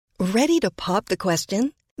Ready to pop the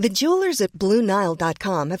question? The jewelers at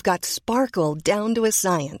BlueNile.com have got sparkle down to a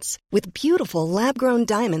science with beautiful lab-grown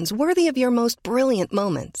diamonds worthy of your most brilliant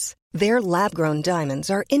moments. Their lab-grown diamonds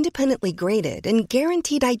are independently graded and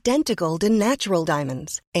guaranteed identical to natural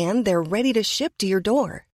diamonds, and they're ready to ship to your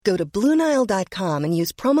door. Go to BlueNile.com and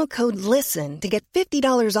use promo code LISTEN to get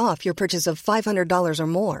 $50 off your purchase of $500 or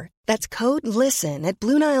more. That's code LISTEN at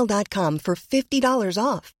BlueNile.com for $50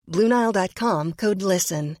 off. BlueNile.com, code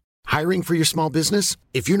LISTEN. Hiring for your small business?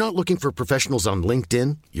 If you're not looking for professionals on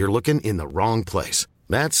LinkedIn, you're looking in the wrong place.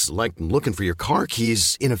 That's like looking for your car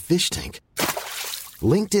keys in a fish tank.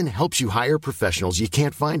 LinkedIn helps you hire professionals you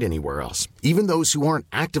can't find anywhere else, even those who aren't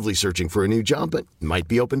actively searching for a new job but might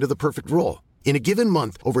be open to the perfect role. In a given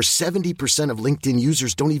month, over 70% of LinkedIn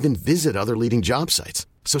users don't even visit other leading job sites.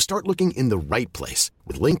 So start looking in the right place.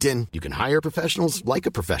 With LinkedIn, you can hire professionals like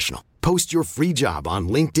a professional. Post your free job on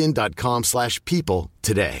linkedin.com/people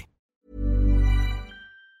today.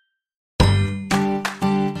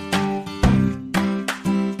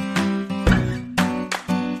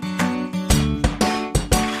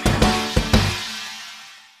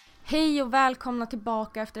 Hej och välkomna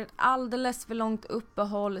tillbaka efter ett alldeles för långt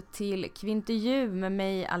uppehåll till Kvintervju med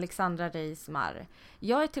mig, Alexandra Reismar.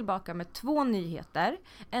 Jag är tillbaka med 2 nyheter,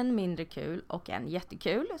 en mindre kul och en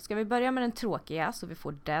jättekul. Ska vi börja med den tråkiga så vi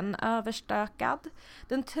får den överstökad?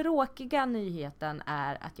 Den tråkiga nyheten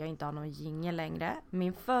är att jag inte har någon jingle längre.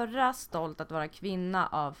 Min förra Stolt att vara kvinna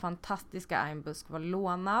av fantastiska Einbusk var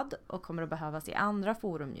lånad och kommer att behövas i andra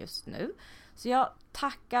forum just nu. Så jag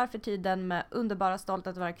tackar för tiden med underbara Stolt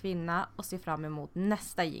att vara kvinna och ser fram emot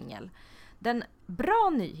nästa jingle. Den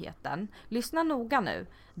bra nyheten, lyssna noga nu,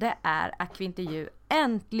 det är att Kvintervju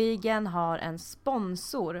äntligen har en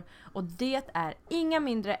sponsor och det är inga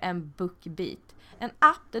mindre än BookBeat. En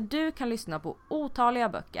app där du kan lyssna på otaliga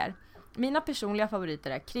böcker. Mina personliga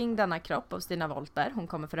favoriter är Kring denna kropp av Stina Wolter, hon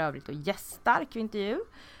kommer för övrigt och gästar Kvintervju.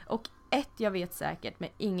 Och ett jag vet säkert med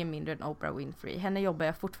ingen mindre än Oprah Winfrey, henne jobbar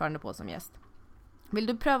jag fortfarande på som gäst. Vill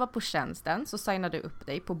du pröva på tjänsten så signar du upp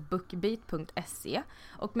dig på bookbeat.se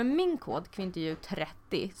och med min kod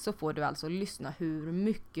Kvintervju30 så får du alltså lyssna hur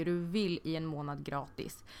mycket du vill i en månad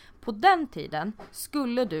gratis. På den tiden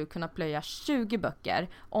skulle du kunna plöja 20 böcker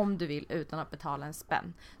om du vill utan att betala en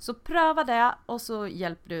spänn. Så pröva det och så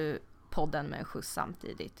hjälper du podden med en skjuts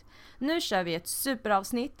samtidigt. Nu kör vi ett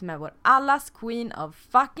superavsnitt med vår allas queen of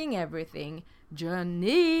fucking everything,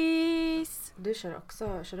 Janice. Du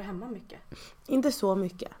kör du hemma mycket? Inte så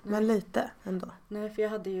mycket, men lite ändå. Nej, för jag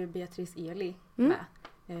hade ju Beatrice Eli med.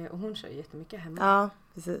 Och hon kör ju jättemycket hemma. Ja,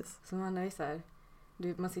 precis. Så man är så här,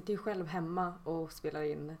 man sitter ju själv hemma och spelar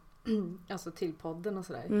in alltså till podden och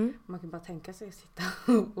sådär. Man kan bara tänka sig att sitta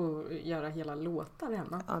och göra hela låtar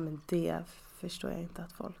hemma. Ja, men det förstår jag inte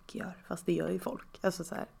att folk gör. Fast det gör ju folk. Alltså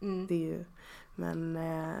så här, det är ju... Men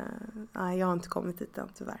nej, jag har inte kommit dit än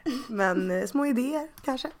tyvärr. Men små idéer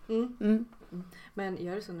kanske. Men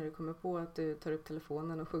gör det så när du kommer på att du tar upp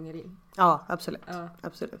telefonen och sjunger in? Ja, absolut.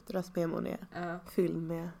 Absolut. Röstmemon är fylld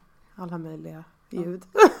med alla möjliga ljud.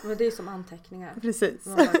 Men det är som anteckningar. Precis.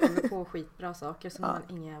 Man bara kommer på skitbra saker som man har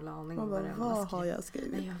ingen jävla aning om vad det är. Vad har jag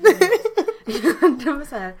skrivit? Nej, jag vet. Det är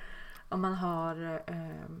så här, om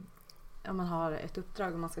man har ett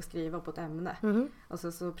uppdrag och man ska skriva på ett ämne. Och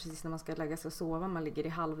så precis när man ska lägga sig och sova, man ligger i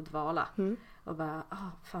halvdvala. Och bara,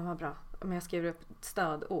 fan vad bra. Men jag skriver upp ett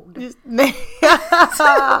stödord. Nej.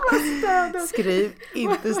 Skriv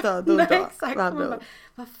inte stödord då. Nej, exakt. Bara,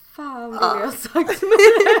 vad fan vill jag ha sagt med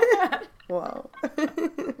det här? Wow.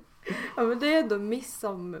 Ja, men det är ändå miss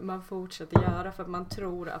som man fortsätter göra för att man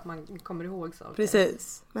tror att man kommer ihåg saker.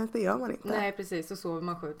 Precis, men det gör man inte. Nej, precis. Så sover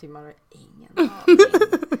man 7 timmar och ingen aning.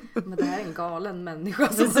 Men det här är en galen människa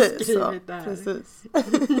som har skrivit det här. Precis.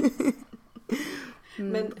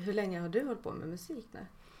 Men hur länge har du hållit på med musik nu?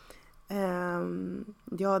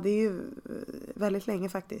 Ja, det är ju väldigt länge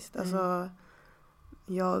faktiskt. Alltså,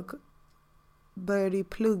 jag började ju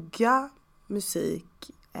plugga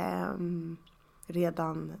musik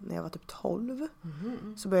redan när jag var typ 12.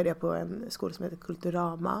 Så började jag på en skola som heter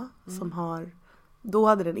Kulturama. Som då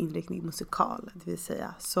hade den inriktning musikal. Det vill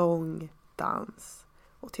säga sång, dans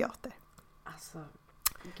och teater. Alltså,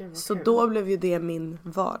 så då blev ju det min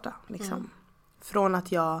vardag. Liksom. Från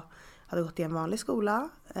att jag hade gått i en vanlig skola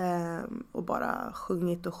och bara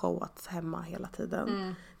sjungit och showat hemma hela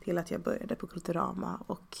tiden. Till att jag började på Kulturama.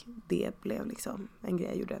 Och det blev liksom en grej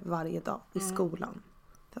jag gjorde varje dag i skolan.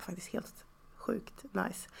 Det var faktiskt helt sjukt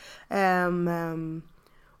nice.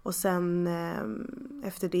 Och sen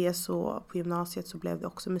efter det så på gymnasiet så blev det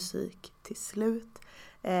också musik till slut.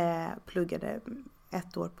 Pluggade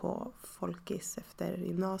 1 år på Folkis efter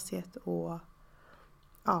gymnasiet och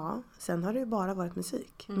ja, sen har det ju bara varit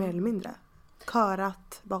musik, mer eller mindre.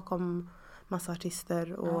 Körat bakom massa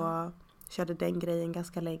artister och körde den grejen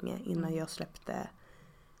ganska länge innan jag släppte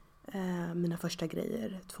mina första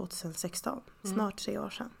grejer 2016. Snart 3 år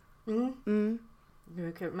sedan. Det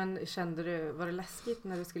var kul. Men var det läskigt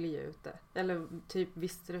när du skulle ge ut det? Eller typ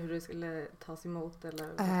visste du hur det skulle tas emot?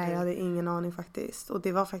 Eller Jag hade ingen aning faktiskt. Och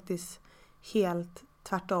det var faktiskt helt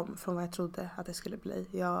tvärtom från vad jag trodde att det skulle bli.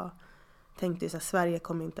 Jag tänkte så här, Sverige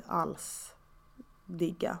kommer inte alls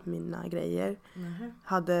digga mina grejer.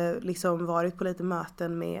 Hade liksom varit på lite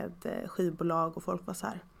möten med skivbolag och folk var så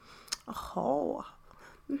här: jaha,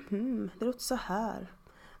 det låter så här.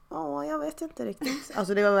 Ja, jag vet inte riktigt.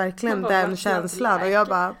 Alltså det var verkligen den känslan. Och jag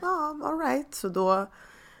bara, all right. Så då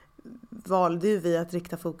valde ju vi att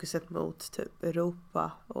rikta fokuset mot typ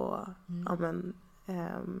Europa. Och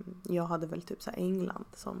jag hade väl typ så här England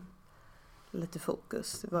som lite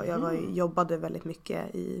fokus. Jag jobbade väldigt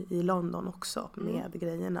mycket i London också med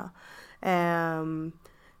grejerna.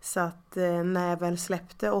 Så att när jag väl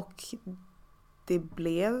släppte och det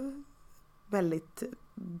blev väldigt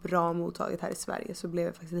bra mottaget här i Sverige så blev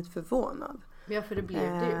jag faktiskt lite förvånad. Ja, för det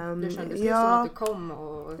blev det ju. Det kändes som att det kom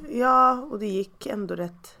och... Ja, och det gick ändå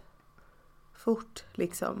rätt fort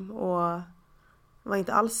liksom. Och var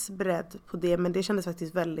inte alls beredd på det, men det kändes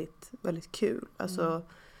faktiskt väldigt, väldigt kul. Alltså,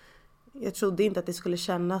 jag trodde inte att det skulle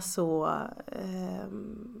kännas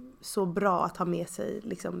så bra att ha med sig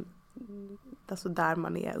liksom, alltså där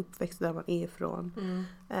man är uppväxt, där man är ifrån.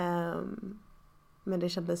 Men det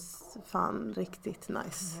kändes fan riktigt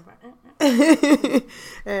nice.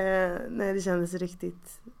 Nej, det kändes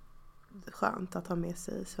riktigt skönt att ha med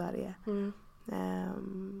sig i Sverige.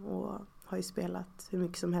 Och har ju spelat hur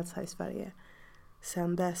mycket som helst här i Sverige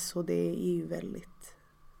sen dess. Och det är ju väldigt,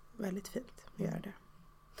 väldigt fint att göra det.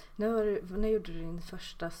 När gjorde du din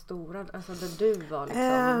första stora, alltså där du var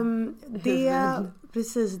liksom?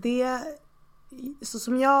 Det, så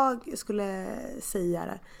som jag skulle säga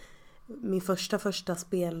det, min första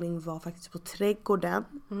spelning var faktiskt på Trädgården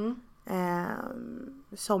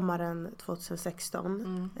sommaren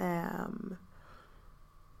 2016.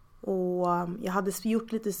 Och jag hade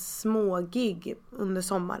gjort lite små gig under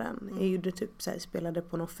sommaren. Jag gjorde typ så här, spelade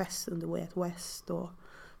på någon fest under Way Out West och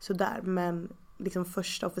sådär. Men liksom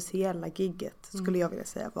första officiella gigget skulle jag vilja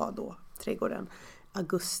säga var då Trädgården,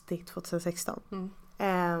 augusti 2016.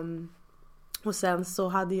 Och sen så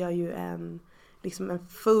hade jag ju en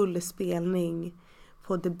full spelning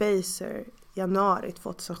på Debaser januari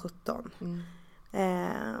 2017.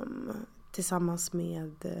 Tillsammans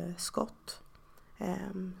med Scott.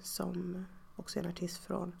 Som också är en artist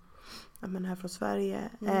från här från Sverige.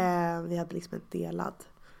 Vi hade liksom en delad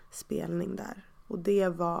spelning där. Och det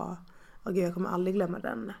var, jag kommer aldrig glömma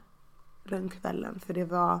den kvällen. För det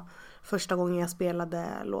var första gången jag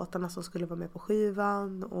spelade låtarna som skulle vara med på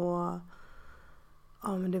skivan. Och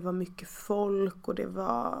men det var mycket folk och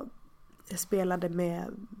jag spelade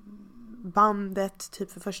med bandet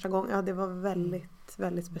typ för första gången. Ja, det var väldigt,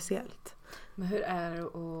 väldigt speciellt. Men hur är det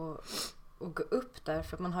att gå upp där?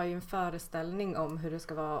 För man har ju en föreställning om hur det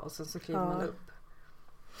ska vara och sen så kliver man upp.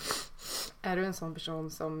 Är du en sån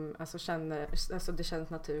person som känner, det känns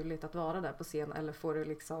naturligt att vara där på scen, eller får du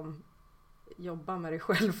liksom jobba med dig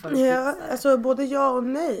själv för att fixa? Alltså både ja och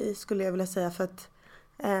nej skulle jag vilja säga, för att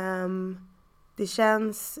det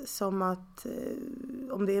känns som att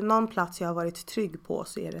om det är någon plats jag har varit trygg på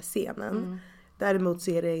så är det scenen. Däremot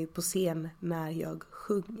så är det på scen när jag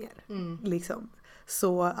sjunger. Liksom.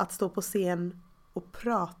 Så att stå på scen och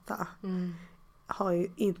prata har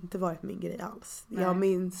ju inte varit min grej alls. Nej. Jag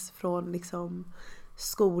minns från liksom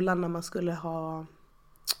skolan när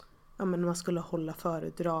man skulle hålla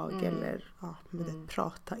föredrag eller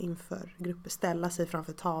prata inför grupper, ställa sig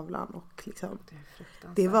framför tavlan och liksom,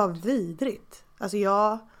 det var vidrigt. Alltså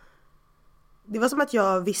det var som att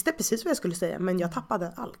jag visste precis vad jag skulle säga, men jag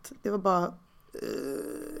tappade allt. Det var bara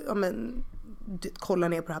kolla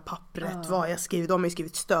ner på det här pappret, vad jag skrivit. De har ju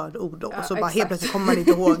skrivit stödord och så bara helt plötsligt kommer man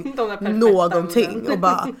inte ihåg någonting och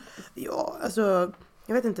bara alltså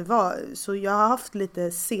jag vet inte vad. Så jag har haft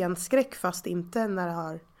lite scenskräck, fast inte när det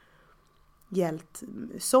har gällt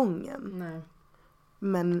sången. Nej.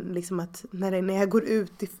 Men liksom att när jag går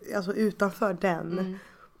ut utanför den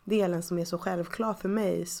delen som är så självklar för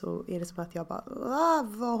mig, så är det som att jag bara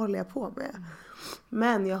vad håller jag på med?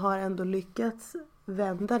 Men jag har ändå lyckats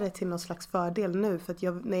vända det till någon slags fördel nu, för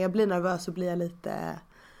att när jag blir nervös så blir jag lite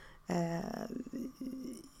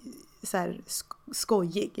så här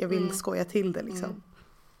skojig. Jag vill skoja till det liksom.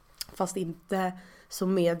 Fast inte så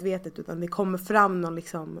medvetet, utan det kommer fram någon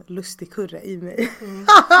liksom lustig kurre i mig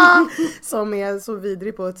som är så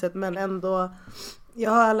vidrig på ett sätt, men ändå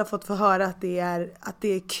Jag har alla fått få höra att det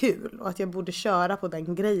är kul och att jag borde köra på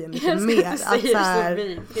den grejen lite mer. Att så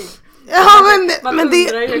här, man men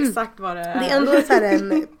undrar ju exakt vad det är. Det är ändå så här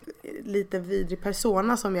en lite vidrig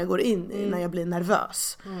persona som jag går in i när jag blir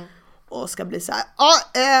nervös. Och ska bli så här,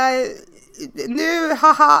 nu,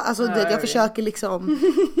 haha. Alltså jag försöker liksom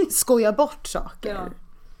skoja bort saker. Ja.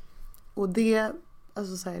 Och det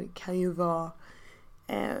alltså så här, kan ju vara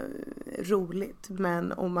roligt.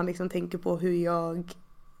 Men om man liksom tänker på hur jag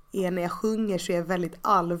är när jag sjunger så är jag väldigt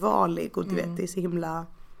allvarlig. Och du vet, det är så himla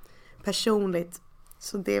personligt.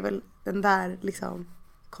 Så det är väl den där liksom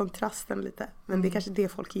kontrasten lite. Men det är kanske det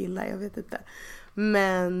folk gillar, jag vet inte.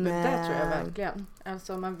 Men det tror jag verkligen.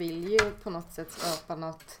 Alltså man vill ju på något sätt skapa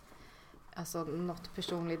något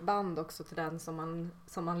personligt band också till den som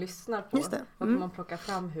man lyssnar på. Just det. Och man plockar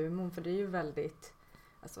fram humorn, för det är ju väldigt,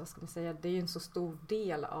 alltså vad ska man säga, det är ju en så stor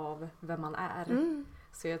del av vem man är.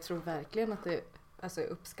 Så jag tror verkligen att det är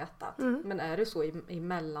uppskattat. Men är det så i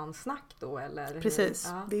mellansnack då? Eller precis,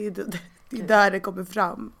 ja. det är där det kommer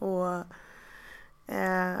fram. Och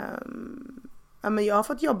men jag har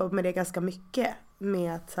fått jobba med det ganska mycket.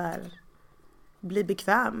 Med att så här, bli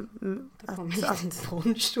bekväm. Det kommer hit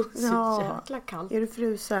poncho, så jäkla kallt. Är du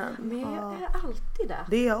frusen? Men jag är alltid det.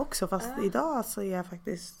 Det är jag också, fast idag så är jag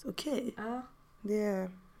faktiskt okej. Ja. Det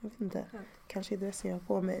är, jag vet inte, kanske är dressen jag har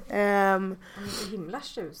på mig. Den är så himla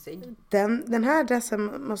tjusig. Den här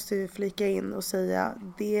dressen måste jag flika in och säga,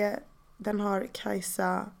 den har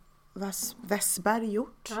Kajsa Westberg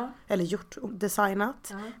gjort. Ja. Eller designat.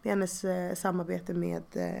 Ja. Det är hennes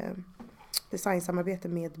designsamarbete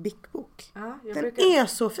med Big Book. Ja, den är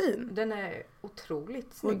så fin. Den är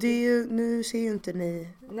otroligt snygg. Och det är ju, nu ser ju inte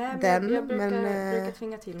ni nej, den. Jag brukar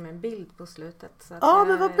tvinga till med en bild på slutet. Så att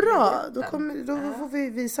men vad bra. Då får vi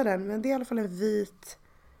visa den. Men det är i alla fall en vit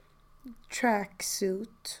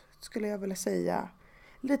tracksuit, skulle jag vilja säga.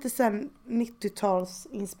 Lite sen 90-tals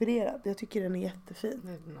inspirerad. Jag tycker den är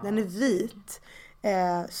jättefin. Den är vit.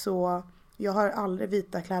 Så jag har aldrig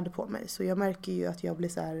vita kläder på mig. Så jag märker ju att jag blir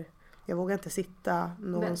så här. Jag vågar inte sitta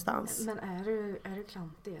någonstans. Men är du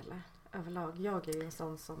klantig eller? Överlag. Jag är ju en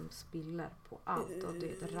sån som spiller på allt. Och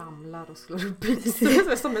det ramlar och slår upp i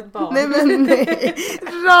sig som ett barn. Nej.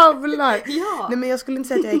 Ramlar! Ja. Nej, men jag skulle inte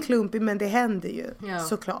säga att jag är klumpig. Men det händer ju. Ja.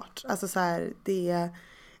 Såklart. Alltså så här,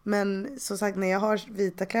 men som sagt, när jag har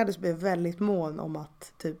vita kläder så blir jag väldigt mån om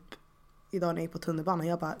att typ idag när jag är på tunnelbanan,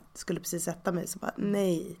 jag bara skulle precis sätta mig så bara,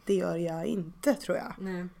 nej, det gör jag inte, tror jag.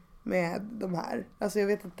 Nej. Med de här. Alltså jag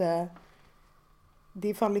vet inte, det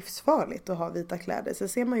är fan livsfarligt att ha vita kläder. Så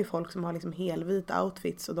ser man ju folk som har liksom helvita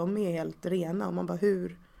outfits och de är helt rena och man bara,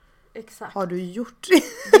 hur Exakt. har du gjort?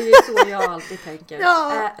 Det är så jag alltid tänker.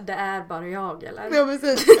 Ja. Det är bara jag, eller? Ja,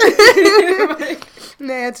 precis.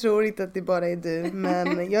 Nej, jag tror inte att det bara är du.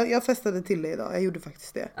 Men jag festade till det idag. Jag gjorde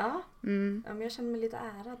faktiskt det. Ja. Ja, men jag känner mig lite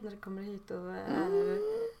ärad när det kommer hit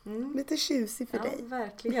och lite tjusig för dig. Ja,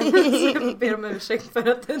 verkligen. Så jag ber om ursäkt för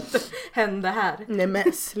att det inte hände här. Nej,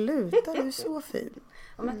 men sluta. Du är så fin.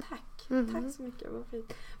 Ja, men tack. Tack så mycket. Vad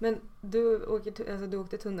fint. Men du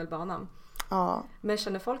åkte tunnelbanan. Ja. Men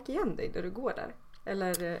känner folk igen dig när du går där?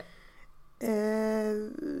 Eller?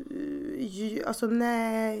 Alltså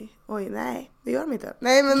nej. Oj, nej. Det gör de inte.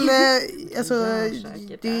 Nej, men alltså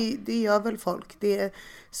det gör väl folk. Det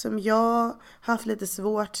som jag haft lite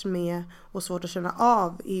svårt med och svårt att känna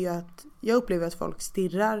av är ju att jag upplever att folk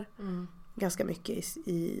stirrar ganska mycket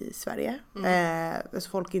i Sverige. Alltså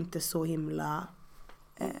folk är inte så himla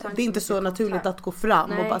det är inte så naturligt att gå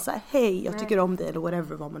fram och bara säga hej, jag tycker om dig eller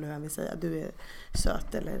whatever, vad man nu än vill säga. Du är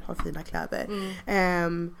söt eller har fina kläder.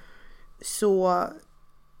 Så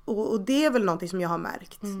och det är väl någonting som jag har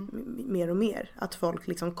märkt mer och mer, att folk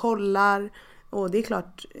liksom kollar, och det är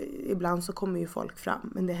klart ibland så kommer ju folk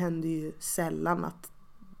fram, men det händer ju sällan att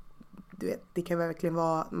du vet, det kan verkligen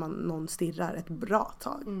vara någon stirrar ett bra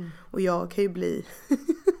tag. Och jag kan ju bli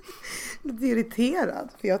lite irriterad,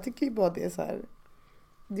 för jag tycker ju bara det är så här,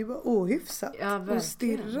 det är bara ohyfsat att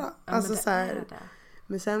stirra. Ja, alltså men så här.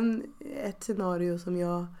 Men sen ett scenario som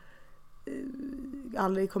jag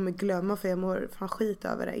aldrig kommer glömma, för jag mår fan skit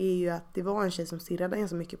över det, är ju att det var en tjej som stirrade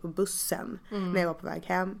ganska mycket på bussen när jag var på väg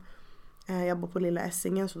hem. Jag bor på Lilla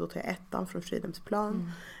Essingen, så då tar jag ettan från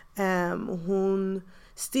Fridhemsplan. Och hon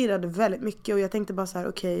stirrade väldigt mycket och jag tänkte bara så här: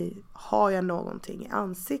 okej, har jag någonting i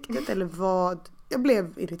ansiktet eller vad? Jag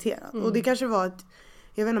blev irriterad. Och det kanske var att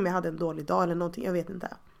jag vet inte om jag hade en dålig dag eller någonting, jag vet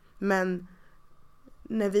inte. Men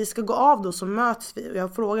när vi ska gå av då så möts vi och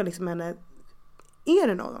jag frågar liksom henne, är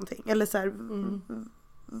det någonting? Eller så här,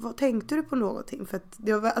 vad tänkte du på någonting? För att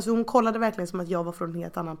det var, alltså hon kollade verkligen som att jag var från en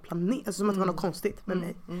helt annan planet. Alltså som att det var något konstigt med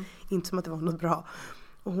mig. Inte som att det var något bra.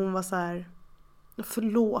 Och hon var så här,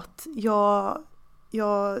 Förlåt.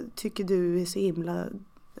 Jag tycker du är så himla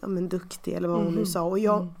duktig eller vad hon nu sa. Och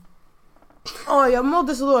jag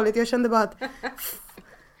mådde så dåligt. Jag kände bara att...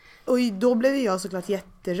 Och då blev jag såklart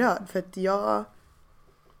jätterörd. För att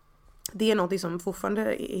det är något som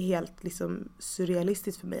fortfarande är helt liksom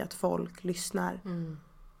surrealistiskt för mig. Att folk lyssnar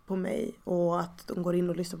på mig. Och att de går in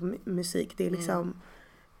och lyssnar på musik. Det är liksom...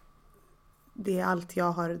 Det är allt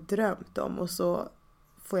jag har drömt om. Och så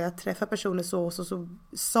får jag träffa personer så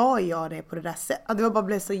sa jag det på det där sättet. Det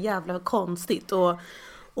blev så jävla konstigt. Och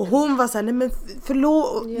hon var såhär, nej men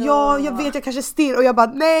förlåt. Ja, jag vet jag kanske stirrar. Och jag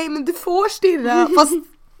bara, nej men du får stirra. Fast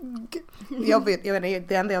jag vet,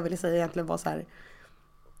 det enda jag ville säga egentligen var så här: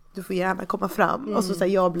 du får gärna komma fram. Och så här,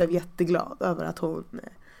 jag blev jätteglad över att hon...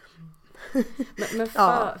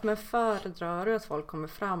 Men föredrar du att folk kommer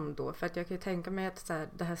fram då? För att jag kan ju tänka mig att så här,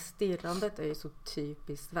 det här stirrandet är ju så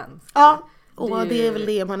typiskt svenskt. Ja, och det är väl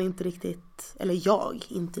det man inte riktigt, eller jag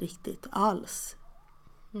inte riktigt alls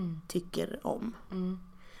tycker om.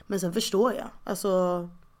 Men sen förstår jag. Alltså,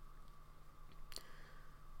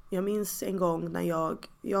 jag minns en gång när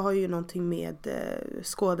jag har ju någonting med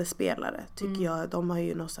skådespelare, tycker jag. De har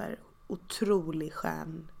ju någon så här otrolig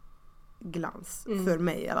stjärnglans för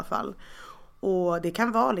mig i alla fall. Och det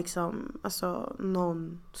kan vara liksom alltså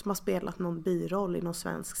någon som har spelat någon biroll i någon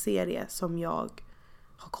svensk serie som jag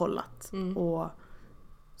har kollat och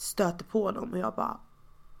stöter på dem och jag bara,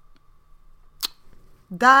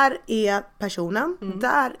 där är personen,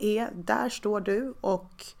 där står du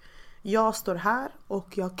och jag står här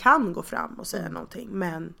och jag kan gå fram och säga någonting,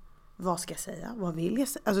 men vad ska jag säga? Vad vill jag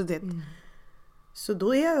säga? Alltså det, så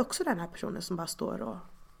då är jag också den här personen som bara står och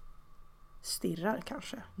stirrar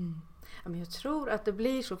kanske. Ja, men jag tror att det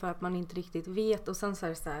blir så för att man inte riktigt vet och sen så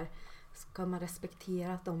här, ska man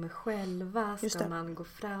respektera att de är själva? Ska man gå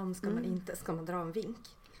fram? Ska man inte? Ska man dra en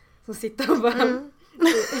vink? Så sitter och bara...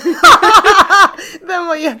 Den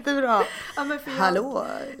var jättebra. Ja, men för hallå.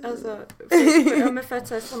 Alltså, för att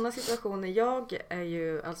så här, sådana situationer,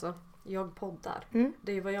 jag poddar.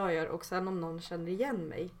 Det är vad jag gör och sen om någon känner igen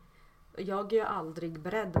mig, jag är ju aldrig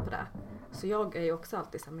beredd på det. Så jag är ju också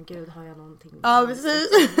alltid såhär, men gud, har jag någonting? Ja, precis.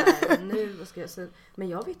 Nu, vad ska jag säga? Men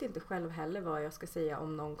jag vet inte själv heller vad jag ska säga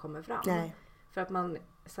om någon kommer fram. Nej. För att man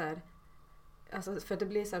så här, alltså för det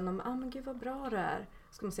blir så här, men gud vad bra det är.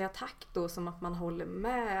 Ska man säga tack då som att man håller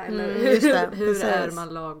med? Eller hur är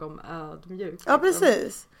man lagom ödmjuk? Ja,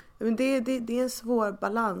 precis. Men det är en svår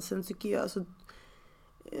balans, sen tycker jag. Alltså,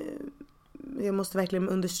 jag måste verkligen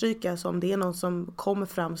understryka, så om det är någon som kommer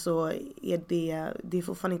fram så är det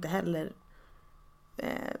fortfarande inte heller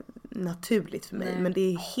naturligt för mig. Nej. Men det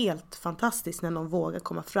är helt fantastiskt när någon vågar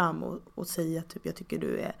komma fram och säga typ, jag tycker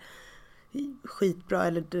du är skitbra,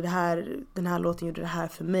 eller den här låten gjorde det här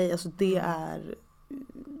för mig. Alltså det är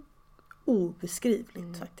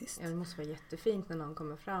obeskrivligt faktiskt. Ja, det måste vara jättefint när någon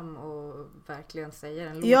kommer fram och verkligen säger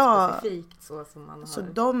en låt specifikt så som man har. Så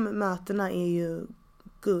de mötena är ju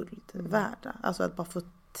guld värda. Alltså att bara få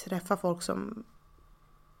träffa folk som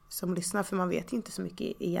lyssnar, för man vet ju inte så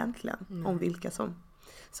mycket egentligen om vilka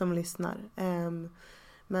som lyssnar.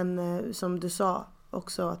 Men som du sa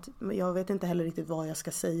också, att jag vet inte heller riktigt vad jag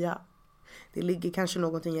ska säga. Det ligger kanske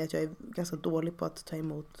någonting i att jag är ganska dålig på att ta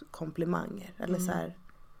emot komplimanger. Eller så här,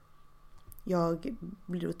 jag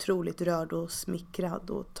blir otroligt rörd och smickrad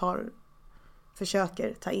och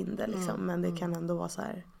försöker ta in det liksom. Men det kan ändå vara så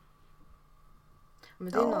här.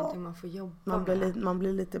 Men det är någonting man får jobba med. Man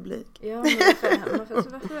blir lite blyg. Ja, men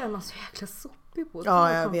varför är man så jäkla soppig på?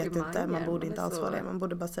 Ja, jag vet inte. Man borde inte alls vara det. Man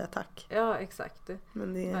borde bara säga tack. Ja, exakt.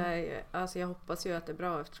 Men alltså jag hoppas ju att det är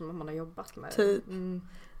bra eftersom man har jobbat med typ.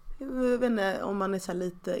 Jag vet inte om man är så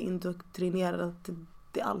lite indoktrinerad att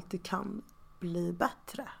det alltid kan bli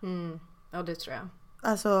bättre. Ja, det tror jag.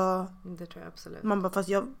 Alltså, det tror jag absolut. Man bara,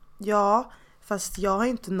 fast jag har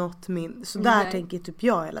inte nått min... Så där tänker typ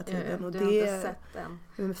jag hela tiden. Och du har inte sett den.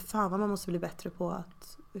 Men fan vad man måste bli bättre på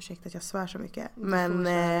att... Ursäkta att jag svär så mycket. Men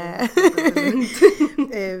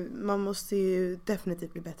man måste ju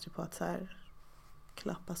definitivt bli bättre på att så här,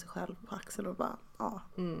 klappa sig själv på axeln och bara,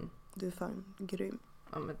 du är fan grym.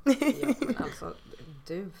 Ja, men alltså,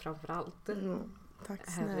 du framförallt.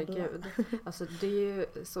 Tack snälla. Herregud. Alltså det är ju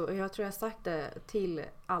så, jag tror jag har sagt det till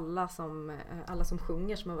alla som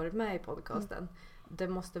sjunger som har varit med i podcasten. Det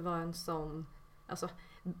måste vara en sån, alltså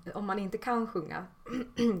om man inte kan sjunga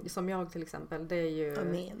som jag till exempel, det är ju... Vad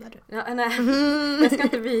menar du? Ja, nej, jag ska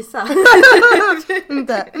inte visa.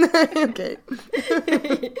 Inte? Okej.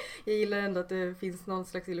 Jag gillar ändå att det finns någon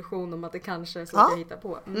slags illusion om att det kanske är så att jag hittar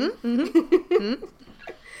på.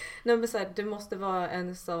 Nej, men så här, det måste vara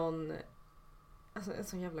en sån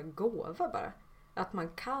jävla gåva bara. Att man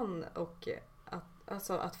kan och att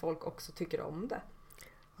alltså att folk också tycker om det.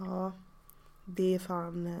 Ja, det är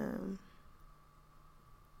fan...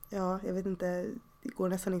 Ja, jag vet inte. Det går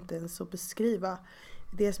nästan inte ens att beskriva.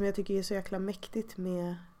 Det som jag tycker är så jäkla mäktigt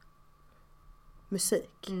med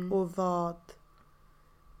musik. Och vad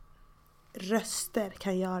röster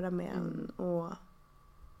kan göra med en. Och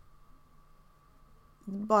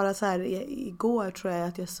bara så här, igår tror jag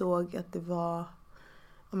att jag såg att det var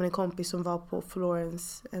en kompis som var på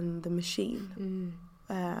Florence and the Machine.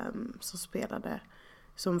 Som spelade.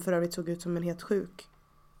 Som för övrigt såg ut som en helt sjuk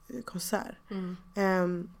konsert.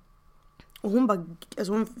 Och hon bara,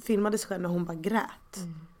 alltså hon filmade sig själv när hon bara grät.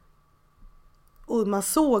 Och man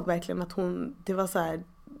såg verkligen att det var så här,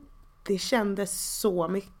 det kändes så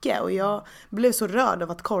mycket. Och jag blev så rörd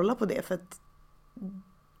av att kolla på det. För att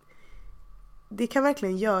det kan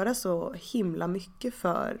verkligen göra så himla mycket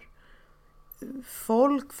för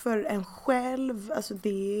folk, för en själv. Alltså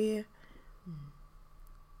det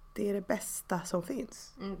är det bästa som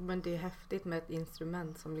finns. Men det är häftigt med ett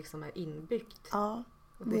instrument som liksom är inbyggt. Ja,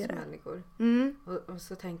 det hos är det. Människor. Och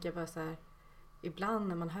så tänker jag bara så här, ibland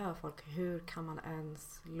när man hör folk, hur kan man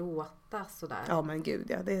ens låta sådär? Ja men gud,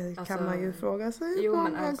 ja, det alltså, kan man ju fråga sig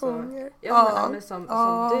många gånger. Ja, men som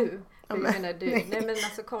du. Ja, menar, nej men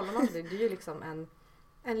alltså kollar man på det, du är ju liksom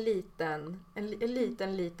en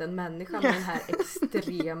liten människa med den här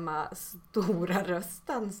extrema stora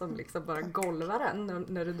rösten som liksom bara golvar en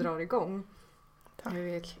när du drar igång.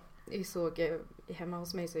 Tack. Jag såg hemma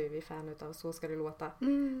hos mig så är vi fan utav Så ska det låta.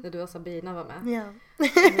 När du och Sabina var med. Ja.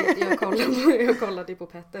 Jag kollade på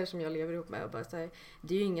Petter som jag lever ihop med och bara säger,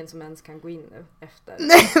 det är ju ingen som ens kan gå in nu efter.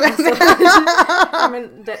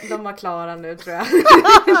 Men de var klara nu tror jag.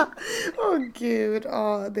 Åh gud,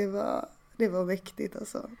 ja det var mäktigt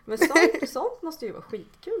alltså. Men sånt måste ju vara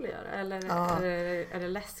skitkul att göra. Eller är det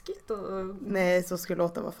läskigt? Nej, Så ska det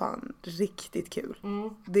låta var fan riktigt kul.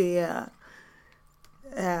 Det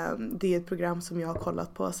är ett program som jag har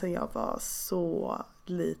kollat på sedan jag var så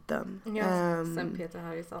liten. Ja, sen Peter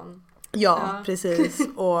Harrison. Ja, precis.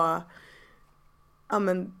 Och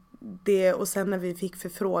men det, och sen när vi fick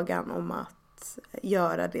förfrågan om att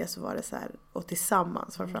göra det så var det så här, och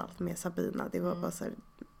tillsammans framförallt med Sabina, det var bara så här,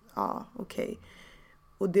 ja, okej.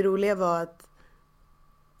 Och det roliga var att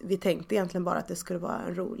vi tänkte egentligen bara att det skulle vara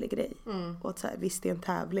en rolig grej. Och att så här, visst det är en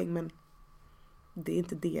tävling, men det är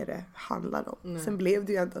inte det handlade om. Nej. Sen blev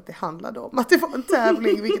det ju inte att det handlade om att det var en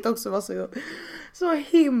tävling, vilket också var så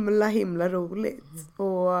himla roligt.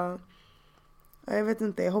 Och jag vet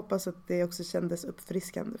inte, jag hoppas att det också kändes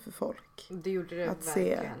uppfriskande för folk. Det gjorde det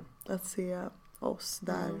verkligen. Att se oss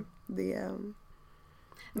där.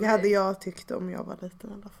 Det hade jag tyckt om jag var liten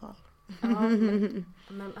i alla fall. Ja,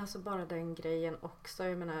 men alltså bara den grejen också.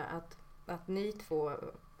 Jag menar att ni två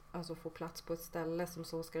alltså får plats på ett ställe som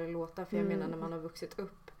Så ska det låta. För jag menar när man har vuxit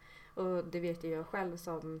upp. Och det vet jag själv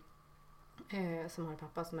som har en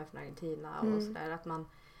pappa som är från Argentina. Och sådär. Att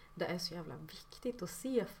det är så jävla viktigt att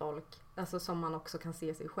se folk. Alltså som man också kan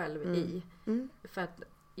se sig själv i. För att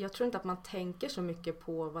jag tror inte att man tänker så mycket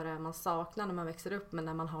på vad det är man saknar när man växer upp. Men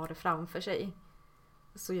när man har det framför sig.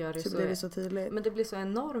 Så gör det så blir det så tydligt. Men det blir så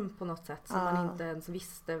enormt på något sätt. Som man inte ens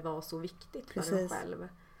visste var så viktigt för en själv.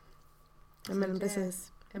 Ja, men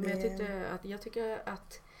precis. Men jag tycker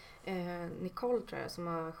att Nicole tror jag som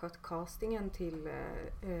har skött castingen till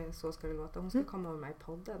Så ska det låta. Hon ska komma med mig i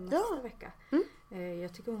podden nästa vecka.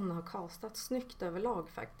 Jag tycker hon har castat snyggt överlag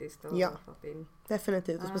faktiskt. Och fått in.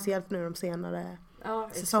 Definitivt. Och speciellt nu de senare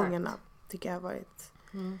säsongerna tycker jag har varit.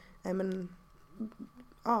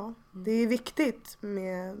 Det är viktigt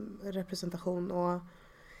med representation och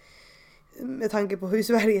med tanke på hur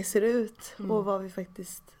Sverige ser ut och vad vi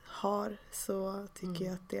faktiskt har, så tycker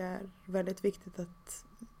jag att det är väldigt viktigt att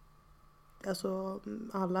alltså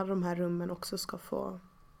alla de här rummen också ska få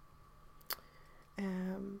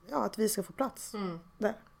att vi ska få plats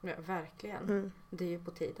där. Ja, verkligen. Det är ju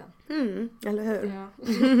på tiden. Eller hur? Ja.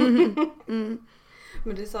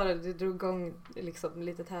 Men du sa det drog igång liksom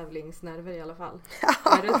lite tävlingsnerver i alla fall.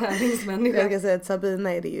 Är du tävlingsmänniska? Jag kan säga att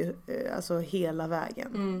Sabina är det ju alltså hela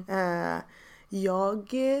vägen.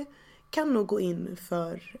 Jag kan nog gå in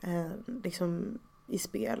för liksom i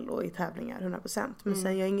spel och i tävlingar 100%. Men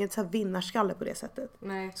sen jag är inget så här vinnarskalle på det sättet.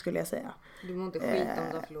 Nej. Skulle jag säga. Du mår inte skit om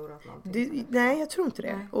du har förlorat någonting. Nej, jag tror inte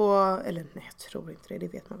det. Nej, jag tror inte det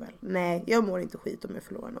vet man väl. Nej, jag mår inte skit om jag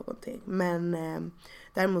förlorar någonting. Men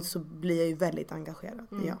däremot så blir jag ju väldigt engagerad.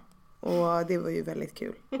 Ja. Och det var ju väldigt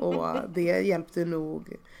kul. Och det hjälpte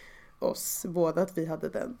nog oss båda att vi hade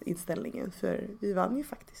den inställningen. För vi vann ju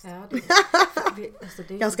faktiskt. Ja, det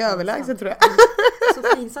är ganska överlägset tror jag.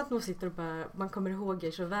 Så pinsamt man sitter och bara, man kommer ihåg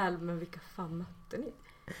er så väl, men vilka fan mötte ni?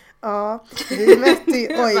 Ja, vi mötte ju...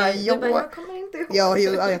 Oj, jag kommer inte ihåg. Ja,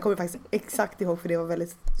 jag kommer faktiskt exakt ihåg för det var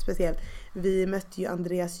väldigt speciellt. Vi mötte ju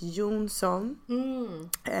Andreas Jonsson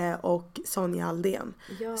och Sonja Aldén.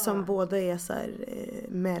 Ja. Som båda är så här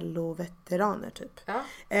mello-veteraner typ. Ja,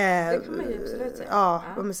 det kan man ju absolut säga. Ja,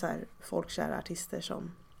 de är så här folkkära artister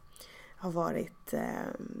som har varit...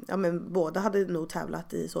 båda hade nog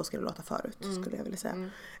tävlat i Så ska det låta förut, skulle jag vilja säga.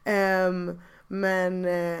 Men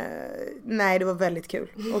nej, det var väldigt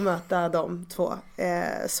kul att möta de två.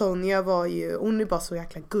 Sonja var ju, hon är bara så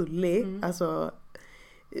jäkla gullig. Alltså,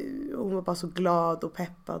 hon var bara så glad och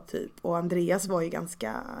peppad typ. Och Andreas var ju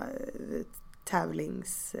ganska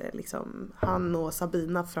tävlings, liksom, han och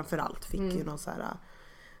Sabina framförallt fick ju någon så här,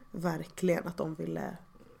 verkligen att de ville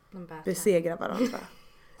besegra varandra.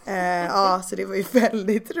 Ja, så det var ju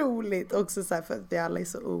väldigt roligt också så här, för att vi alla är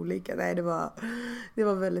så olika. Nej, det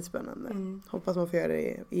var väldigt spännande. Hoppas man får göra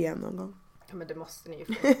det igen någon gång. Ja, men det måste ni ju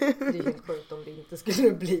få. Det är ju helt sjukt om det inte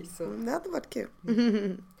skulle bli så. Det hade varit kul.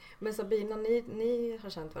 Men Sabina, ni har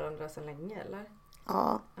känt varandra sedan länge, eller?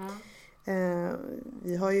 Ja.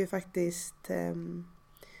 Vi har ju faktiskt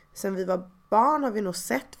sen vi var barn har vi nog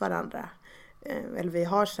sett varandra. Eller vi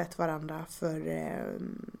har sett varandra för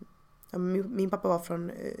min pappa var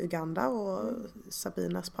från Uganda och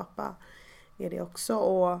Sabinas pappa är det också.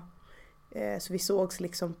 Och så vi sågs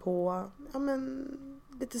liksom på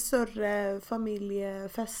lite större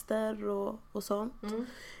familjefester och sånt.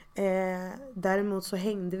 Däremot så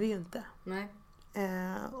hängde vi ju inte. Nej.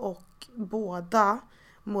 Och båda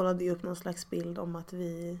målade ju upp någon slags bild om att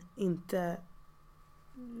vi inte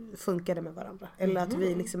funkade med varandra. Eller att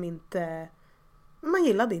vi liksom inte... Man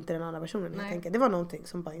gillade inte den andra personen. Jag tänker. Det var någonting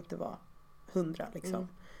som bara inte var 100 liksom.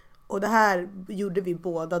 Och det här gjorde vi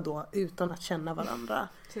båda då utan att känna varandra.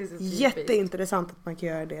 Jätteintressant att man kan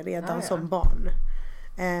göra det redan som barn.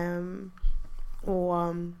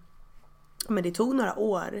 Men det tog några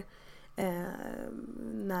år.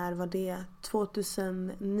 När var det?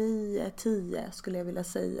 2009-10 skulle jag vilja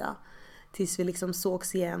säga. Tills vi liksom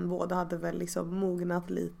sågs igen. Båda hade väl liksom mognat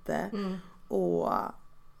lite. Och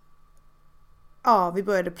ja, vi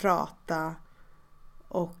började prata.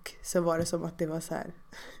 Och så var det som att det var så här,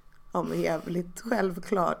 ja, men jävligt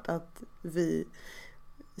självklart att vi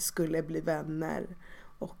skulle bli vänner.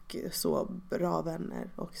 Och så bra vänner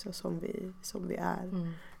också som vi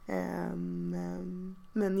är.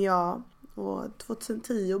 Men ja, och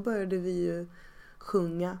 2010 började vi ju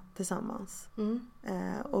sjunga tillsammans.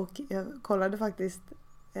 Och jag kollade faktiskt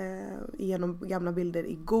igenom gamla bilder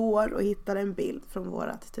igår och hittade en bild från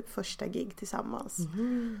vårat typ första gig tillsammans.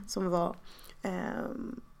 Som var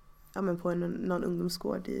på någon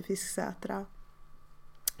ungdomsgård i Fisksätra.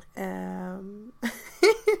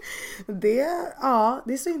 Det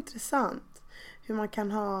är så intressant hur man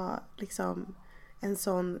kan ha liksom en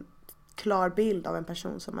sån klar bild av en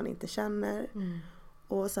person som man inte känner.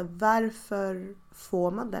 Och så här, varför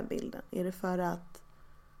får man den bilden? Är det för att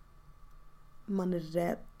man är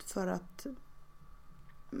rädd för att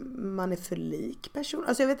man är för lik person?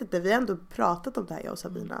 Alltså jag vet inte, vi har ändå pratat om det här, jag och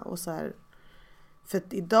Sabina, och så här, för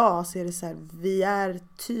att idag så är det så här, vi är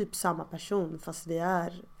typ samma person fast vi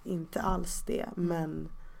är inte alls det, men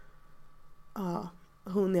ja,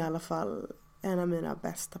 hon är i alla fall en av mina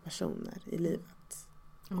bästa personer i livet.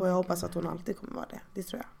 Och jag hoppas att hon alltid kommer vara det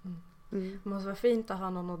tror jag. Det måste vara fint att ha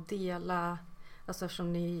någon att dela, alltså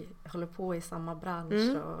eftersom ni håller på i samma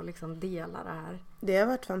bransch och liksom dela det här. Det har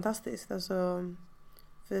varit fantastiskt, alltså,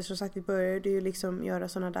 för som sagt vi började ju liksom göra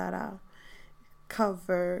såna där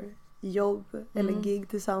coverjobb eller gig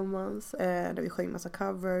tillsammans, där vi sjöng massa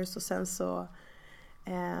covers, och sen så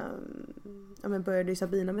började ju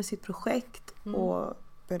Sabina med sitt projekt och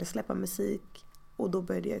började släppa musik. Och då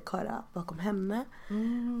började jag köra bakom henne.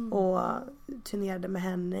 Och turnerade med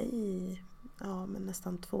henne i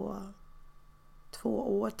nästan 3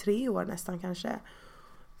 år nästan kanske.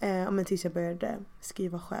 Men tills jag började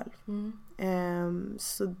skriva själv.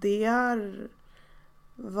 Så det har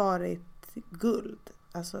varit guld.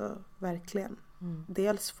 Alltså verkligen.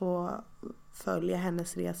 Dels få följa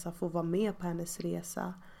hennes resa, få vara med på hennes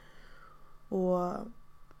resa. Och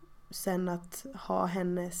sen att ha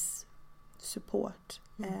hennes support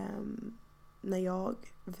när jag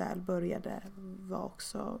väl började var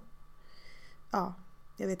också,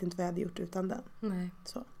 jag vet inte vad jag hade gjort utan den. Nej.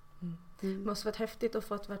 Så. Det måste varit häftigt att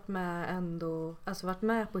få varit med ändå, alltså varit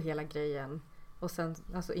med på hela grejen och sen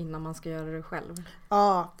alltså innan man ska göra det själv.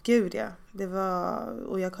 Ja, gud ja. Det var,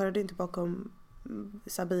 och jag körde inte bakom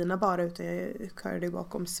Sabina bara, utan jag körde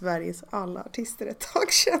bakom Sveriges alla artister ett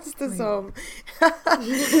tag, känns det som.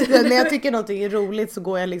 När jag tycker någonting är roligt så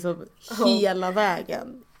går jag liksom hela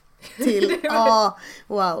vägen. till,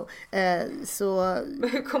 wow. Så... Men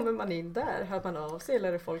hur kommer man in där? Hör man av sig eller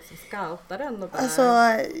är det folk som scoutar den? Och bara... Alltså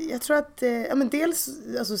jag tror att, men dels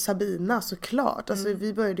alltså Sabina såklart. Alltså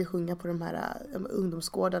vi började sjunga på de här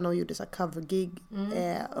ungdomsgårdarna och gjorde så här covergig.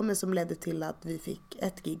 Men som ledde till att vi fick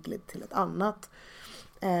ett gig till ett annat.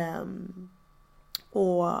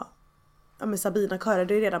 Och men Sabina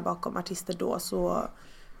körade ju redan bakom artister då, så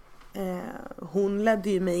hon ledde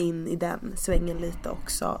ju mig in i den svängen lite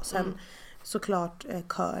också. Sen såklart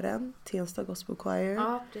kören, Tensta Gospel Choir.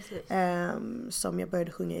 Ja, precis. Som jag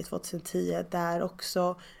började sjunga i 2010. Där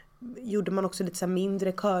också gjorde man också lite så här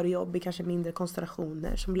mindre körjobb i kanske mindre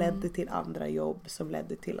konstellationer som ledde till andra jobb, som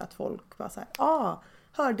ledde till att folk var så här,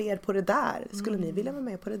 hörde er på det där, skulle ni vilja vara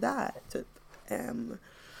med på det där typ.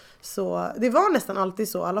 Så det var nästan alltid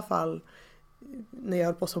så, i alla fall när jag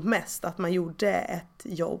höll på som mest, att man gjorde ett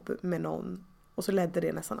jobb med någon och så ledde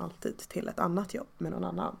det nästan alltid till ett annat jobb med någon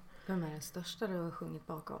annan. Vem är den största du har sjungit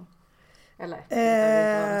bakom? Eller, jag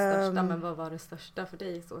vet inte vad den största, men vad var det största för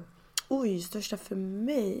dig så? Oj, största för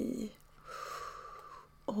mig?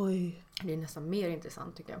 Oj. Det är nästan mer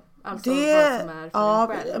intressant tycker jag. Alltså vad som är för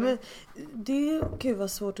dig själv. Men det är gud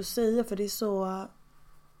vad svårt att säga, för det är så...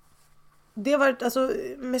 Det har varit, alltså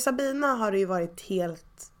med Sabina har det ju varit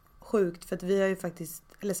helt sjukt, för att vi har ju faktiskt,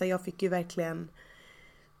 eller så jag fick ju verkligen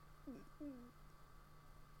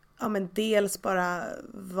dels bara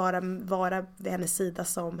vara vid hennes sida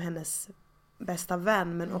som hennes bästa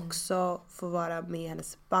vän, men också få vara med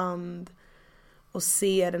hennes band och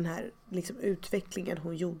se den här liksom utvecklingen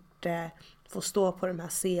hon gjorde, få stå på de här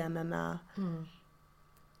scenerna.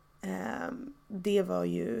 Det var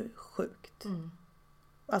ju sjukt.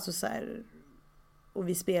 Alltså så här, och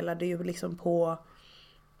vi spelade ju liksom på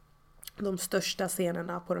de största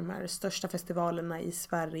scenerna, på de här största festivalerna i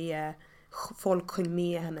Sverige. Folk sjöng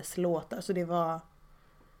med hennes låtar, så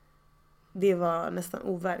det var nästan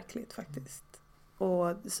overkligt faktiskt.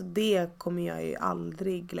 Och så det kommer jag ju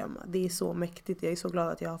aldrig glömma. Det är så mäktigt. Jag är så glad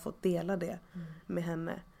att jag har fått dela det med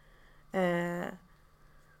henne.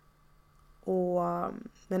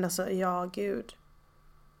 Men alltså, gud.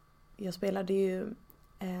 Jag spelade ju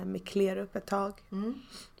med Klerup ett tag.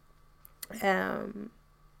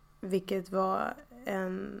 Vilket var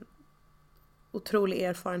en otrolig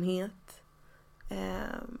erfarenhet.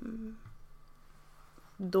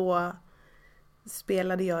 Då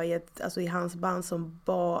spelade jag i hans band som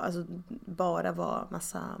bara var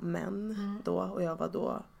massa män då, och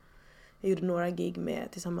jag gjorde några gig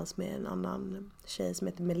tillsammans med en annan tjej som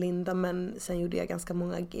heter Melinda, men sen gjorde jag ganska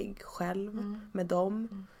många gig själv med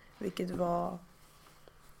dem, vilket var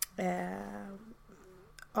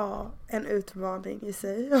en utmaning i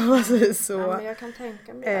sig. Så, ja, men jag kan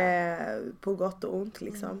tänka mig det. På gott och ont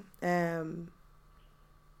liksom.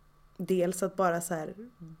 Dels att bara så här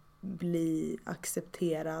bli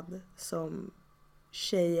accepterad som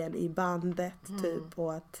tjejen i bandet typ,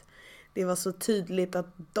 och att det var så tydligt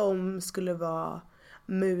att de skulle vara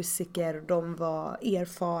musiker, de var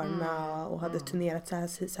erfarna och hade turnerat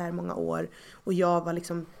så här många år, och jag var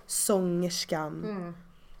liksom sångerskan.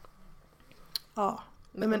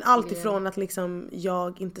 Men allt ifrån att liksom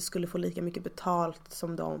jag inte skulle få lika mycket betalt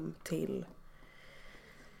som dem, till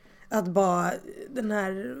att bara den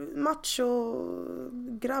här macho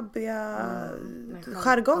grabbiga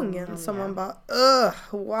jargongen som man bara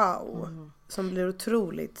wow, som blir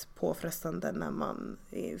otroligt påfrestande när man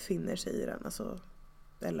finner sig i den, alltså,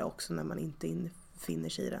 eller också när man inte finner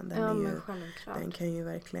sig i den. Den kan ju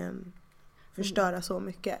verkligen förstöra så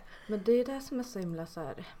mycket. Men det är det som är så himla så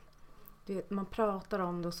här, man pratar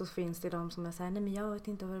om det och så finns det de som är så här, nej men jag vet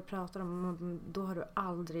inte vad du pratar om. Då har du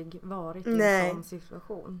aldrig varit i en sån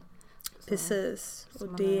situation. Så, precis.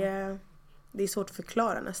 Och det är svårt att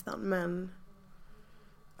förklara nästan, men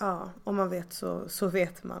om man vet så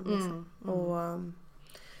vet man liksom. Och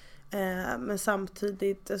men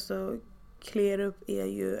samtidigt, alltså, Klerup är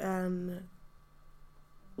ju en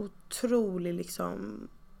otrolig liksom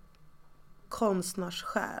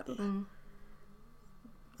konstnärssjäl.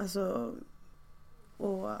 Alltså,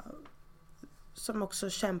 och som också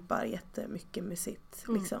kämpar jättemycket med sitt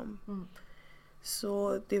liksom.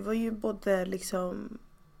 Så det var ju både liksom,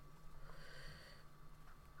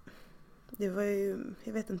 det var ju,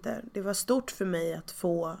 jag vet inte, det var stort för mig att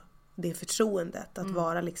få det förtroendet att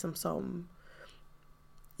vara liksom som,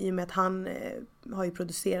 i och med att han har ju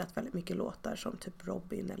producerat väldigt mycket låtar som typ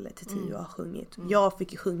Robin eller Titio har sjungit. Jag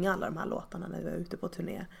fick ju sjunga alla de här låtarna när vi var ute på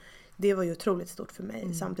turné. Det var ju otroligt stort för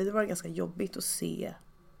mig. Samtidigt var det ganska jobbigt att se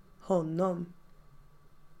honom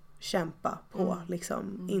kämpa på,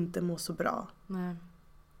 liksom inte må så bra. Nej.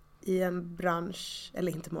 i en bransch,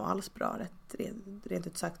 eller inte mår alls bra rent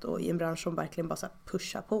ut sagt, och i en bransch som verkligen bara så här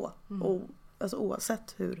pushar på. Och, alltså,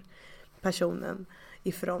 oavsett hur personen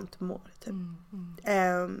i front mår. Typ.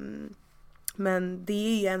 Men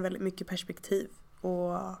det är en väldigt mycket perspektiv.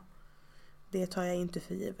 Och det tar jag inte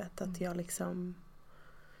för givet. Att jag liksom...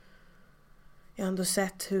 Jag har ändå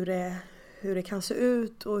sett hur det kan se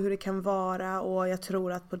ut och hur det kan vara. Och jag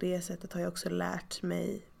tror att på det sättet har jag också lärt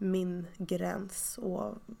mig min gräns.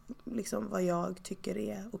 Och liksom vad jag tycker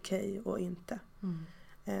är okej och inte.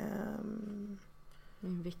 En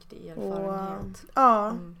viktig erfarenhet.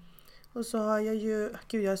 Ja. Och så har jag ju,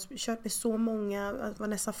 jag har kört med så många.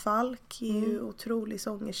 Vanessa Falk är ju otrolig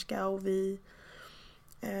sångerska. Och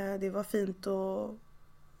det var fint att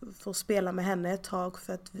få spela med henne ett tag.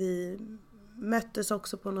 För att vi möttes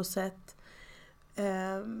också på något sätt.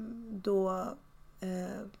 Då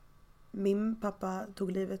min pappa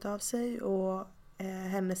tog livet av sig. Och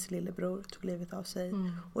hennes lillebror tog livet av sig.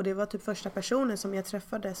 Och det var typ första personen som jag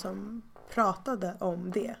träffade som pratade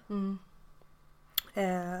om det.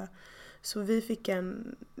 Så vi fick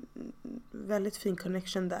en väldigt fin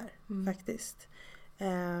connection där faktiskt.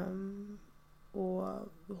 Och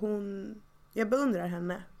jag beundrar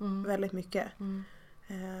henne väldigt mycket.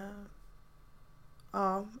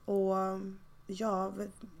 Ja, och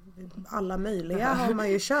alla möjliga har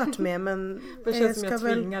man ju kört med, men det känns som jag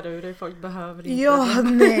tvingar ur det, folk behöver inte. Ja,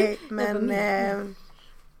 nej, men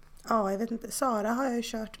jag vet inte. Sara har jag ju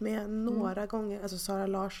kört med några gånger, alltså Sara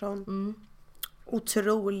Larsson.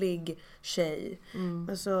 Otrolig tjej.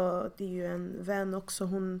 Alltså det är ju en vän också,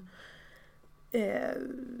 hon är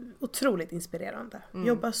otroligt inspirerande.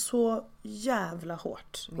 Jobbar så jävla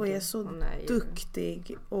hårt och är så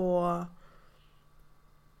duktig och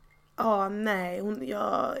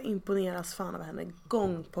jag imponeras fan av henne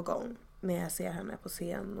gång på gång när jag ser henne på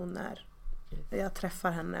scen och när jag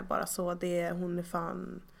träffar henne bara så. Hon är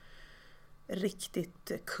fan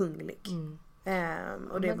riktigt kunglig.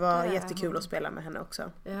 Och det var jättekul att spela med henne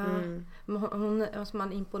också. Ja, alltså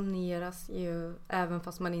man imponeras ju även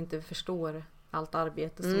fast man inte förstår allt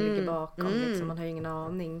arbete som ligger bakom. Liksom, man har ju ingen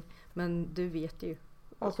aning. Men du vet ju.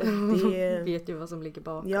 Alltså, vet ju vad som ligger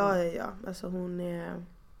bakom. Ja. Alltså hon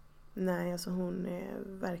är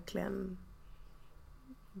verkligen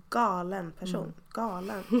galen person.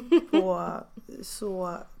 Galen.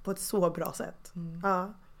 På ett så bra sätt.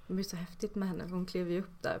 Ja. Det var så häftigt med henne. Hon klev ju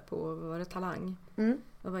upp där på, var det Talang?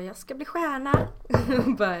 Och bara, jag ska bli stjärna.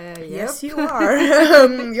 Bara, yes you are.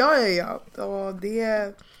 Ja. Och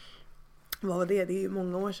vad var det? Det är ju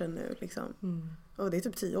många år sedan nu liksom. Och det är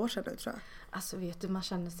typ 10 år sedan nu, tror jag. Alltså vet du, man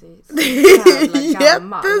känner sig så jävla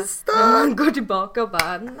gammal. När man går tillbaka och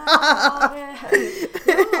bara, men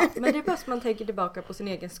det är bara som man tänker tillbaka på sin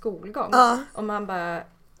egen skolgång. Och man bara,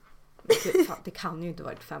 det kan ju inte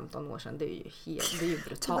varit 15 år sedan. Det är ju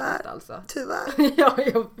brutalt alltså. Tyvärr. Ja,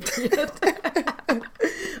 jag vet.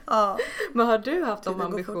 Men har du haft de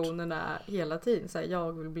ambitionerna hela tiden? Så här,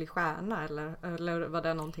 jag vill bli stjärna eller var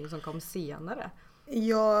det någonting som kom senare?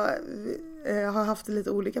 Jag har haft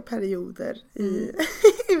lite olika perioder i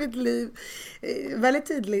mitt liv.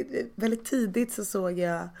 Väldigt tidigt så såg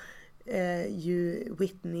jag ju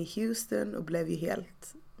Whitney Houston och blev ju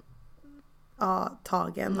helt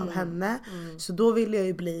tagen av henne. Så då ville jag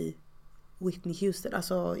ju bli Whitney Houston.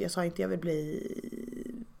 Alltså jag sa inte jag vill bli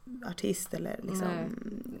artist eller liksom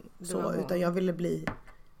så, utan jag ville bli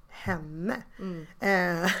henne.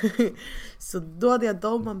 Så då hade jag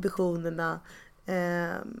de ambitionerna.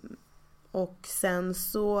 Och sen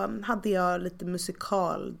så hade jag lite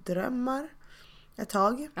musikaldrömmar ett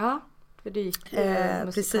tag. Ja, för det gick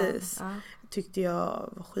precis. Ja. Tyckte jag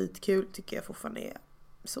var skitkul. Tycker jag fortfarande är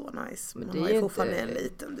så nice. Men man har ju fortfarande en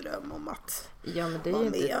liten dröm om att vara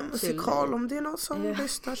med i en musikal. Om det är någon som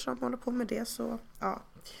lyssnar som håller på med det så ja.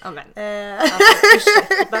 Amen.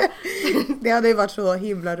 Det hade ju varit så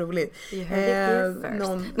himla roligt.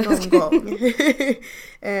 Någon gång.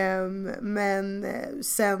 Men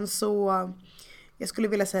sen så jag skulle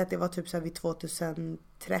vilja säga att det var typ så här vid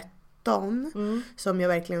 2013 som jag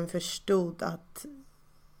verkligen förstod att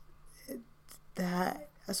det här,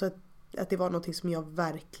 alltså att det var något som jag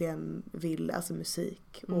verkligen ville, alltså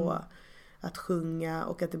musik och att sjunga,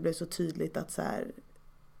 och att det blev så tydligt att så här,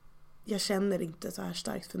 jag känner inte så här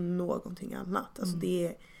starkt för någonting annat. Alltså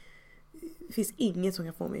det finns inget som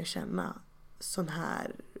kan få mig att känna sån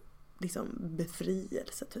här liksom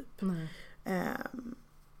befrielse typ.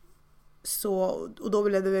 Så, och då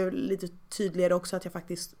blev det lite tydligare också att jag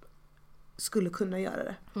faktiskt skulle kunna göra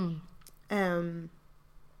det.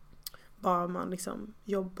 Bara man liksom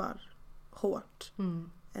jobbar hårt.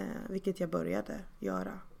 Vilket jag började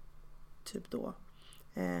göra typ då.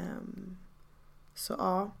 Så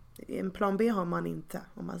ja, en plan B har man inte,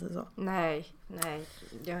 om man säger så. Nej,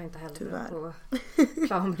 jag har inte heller Tyvärr. på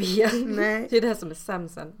plan B. Nej. Det är det som är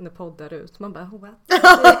sämst sen när poddar ut. Man bara, what?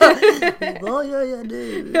 Vad gör jag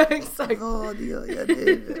nu? Ja, exakt. Vad gör jag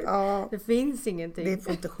nu? Ja, Det finns ingenting. det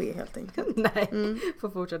får inte ske helt enkelt. Nej, får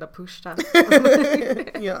fortsätta pusha.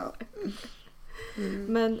 Ja.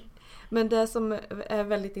 Men det som är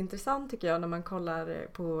väldigt intressant tycker jag när man kollar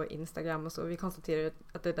på Instagram och så, vi konstaterar ju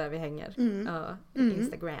att det är där vi hänger,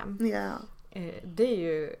 Instagram. Ja. Det är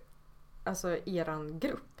ju alltså eran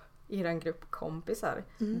grupp kompisar.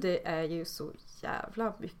 Det är ju så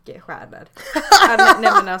jävla mycket stjärnor.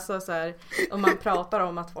 Nej men alltså så här, om man pratar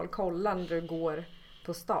om att folk kollar när du går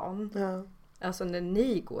på stan. Ja. Alltså när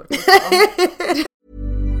ni går på stan.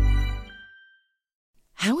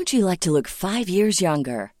 How would you like to look 5 years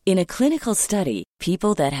younger? In a clinical study,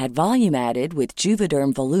 people that had volume added with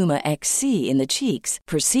Juvederm Voluma XC in the cheeks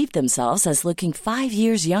perceived themselves as looking 5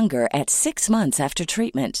 years younger at 6 months after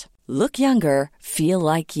treatment. Look younger, feel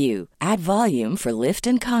like you. Add volume for lift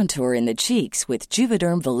and contour in the cheeks with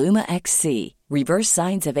Juvederm Voluma XC. Reverse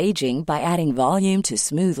signs of aging by adding volume to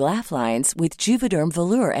smooth laugh lines with Juvederm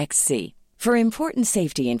Volure XC. For important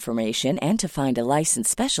safety information and to find a licensed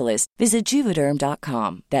specialist, visit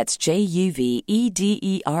Juvederm.com. That's JUVEDERM.com.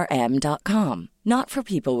 Not for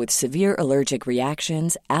people with severe allergic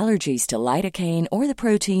reactions, allergies to lidocaine, or the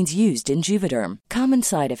proteins used in Juvederm. Common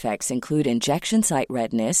side effects include injection site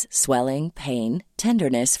redness, swelling, pain,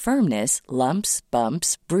 tenderness, firmness, lumps,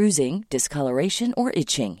 bumps, bruising, discoloration, or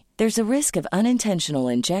itching. There's a risk of unintentional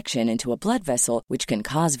injection into a blood vessel, which can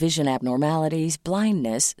cause vision abnormalities,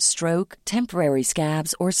 blindness, stroke, temporary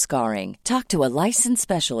scabs, or scarring. Talk to a licensed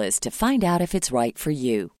specialist to find out if it's right for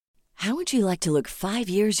you. How would you like to look 5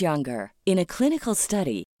 years younger? In a clinical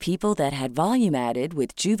study, people that had volume added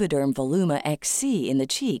with Juvederm Voluma XC in the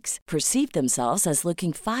cheeks perceived themselves as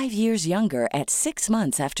looking 5 years younger at 6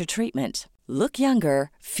 months after treatment. Look younger,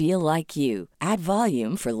 feel like you. Add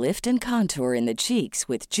volume for lift and contour in the cheeks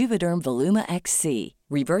with Juvederm Voluma XC.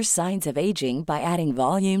 Reverse signs of aging by adding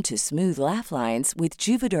volume to smooth laugh lines with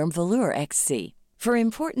Juvederm Volure XC. For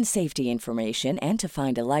important safety information and to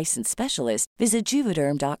find a licensed specialist, visit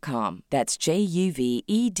Juvederm.com. That's JUVEDERM.com.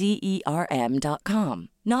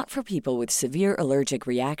 Not for people with severe allergic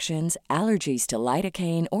reactions, allergies to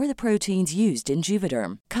lidocaine, or the proteins used in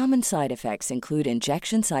Juvederm. Common side effects include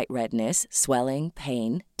injection site redness, swelling,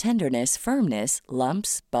 pain, tenderness, firmness,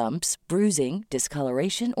 lumps, bumps, bruising,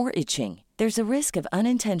 discoloration, or itching. There's a risk of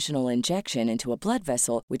unintentional injection into a blood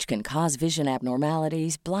vessel, which can cause vision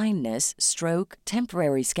abnormalities, blindness, stroke,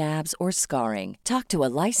 temporary scabs, or scarring. Talk to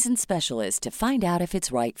a licensed specialist to find out if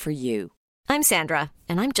it's right for you. I'm Sandra,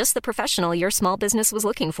 and I'm just the professional your small business was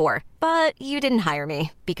looking for. But you didn't hire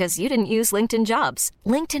me because you didn't use LinkedIn Jobs.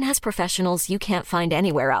 LinkedIn has professionals you can't find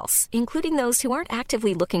anywhere else, including those who aren't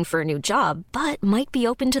actively looking for a new job, but might be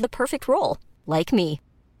open to the perfect role, like me.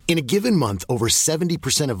 In a given month, over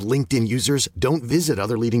 70% of LinkedIn users don't visit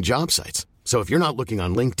other leading job sites. So if you're not looking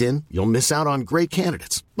on LinkedIn, you'll miss out on great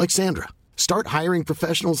candidates like Sandra. Start hiring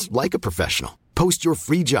professionals like a professional. Post your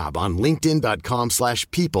free job on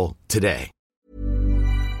linkedin.com/people today.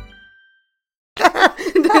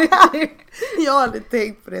 Jag har aldrig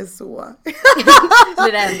tänkt på det så. Det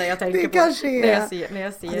är det enda jag tänker på kanske är, när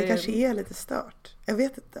jag ser det kanske är lite stört. Jag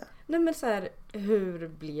vet inte. Nej men så här, hur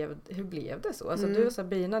blev det så? Alltså du och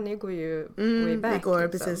Sabina, ni går ju way back. Vi går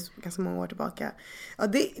liksom. precis ganska många år tillbaka. Ja,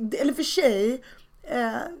 eller för sig,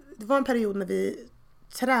 det var en period när vi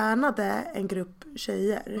tränade en grupp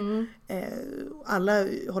tjejer. Alla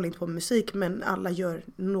håller inte på med musik, men alla gör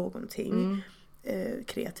någonting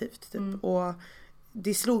kreativt typ. Och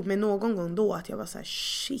det slog mig någon gång då att jag var så här: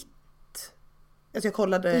 shit. Alltså jag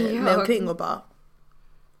kollade mig omkring och bara,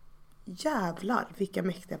 jävlar vilka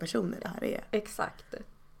mäktiga personer det här är. Exakt.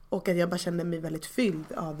 Och att jag bara kände mig väldigt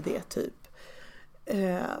fylld av det typ.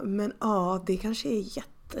 Men ja, det kanske är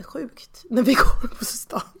jättesjukt när vi går på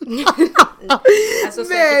stan. Alltså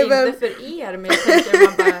säkert inte för er, men jag tänker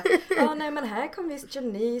man bara, nej men här kom visst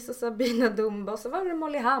Janice och Sabina Dumba och så var det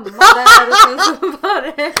Molly Hammar där och sen så var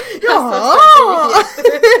det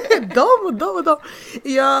de.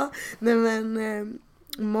 Ja, nej men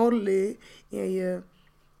Molly är ju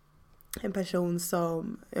en person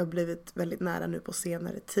som jag har blivit väldigt nära nu på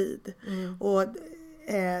senare tid. Och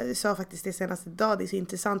sa faktiskt det senaste idag, det är så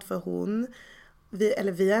intressant för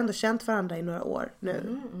vi har ändå känt varandra i några år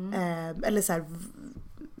nu. Eller så här,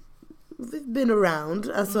 we've been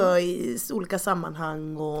around, alltså i olika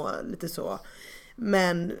sammanhang och lite så.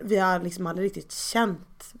 Men vi har liksom aldrig riktigt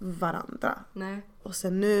känt varandra. Nej. Och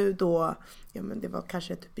sen nu då, men det var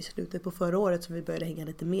kanske typ i slutet på förra året som vi började hänga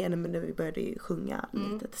lite mer, men när vi började ju sjunga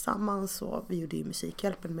lite tillsammans, och vi gjorde ju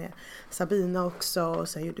Musikhjälpen med Sabina också, och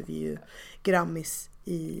sen gjorde vi ju Grammis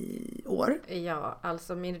i år. Ja,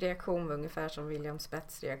 alltså min reaktion var ungefär som William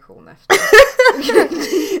Spets reaktion efter.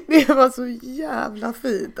 Det var så jävla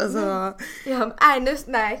fint. Alltså,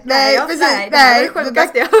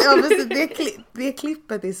 precis. Det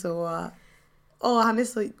klippet är så... han är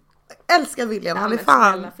så... Älskar William, han är men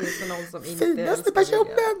fan snälla, finns det någon som inte finaste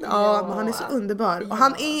personen. Ja, men han är så underbar. Och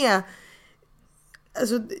han är...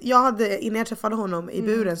 Alltså, innan jag träffade honom i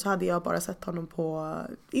buren så hade jag bara sett honom på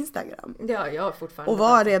Instagram. Ja, jag fortfarande. Och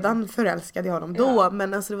var redan förälskad i honom då. Ja.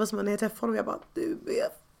 Men alltså, det var som när jag träffade honom, jag bara, du är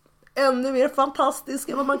ännu mer fantastisk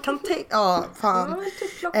än vad man kan tänka. Ja, fan. Ja,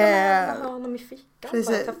 typ plocka med honom i fickan.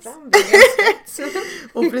 Precis. Bara ta fram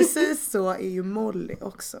och precis så är ju Molly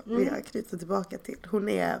också. Vill jag knyta tillbaka till. Hon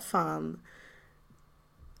är fan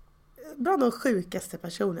bland de sjukaste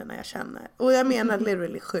personerna jag känner. Och jag menar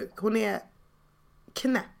literally sjuk. Hon är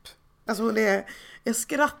knäpp. Alltså jag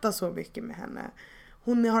skrattar så mycket med henne.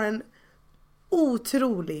 Hon har en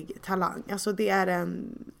otrolig talang. Alltså det är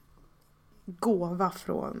en gåva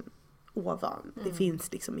från ovan. Det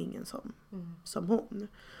finns liksom ingen som hon.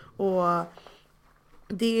 Och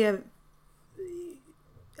det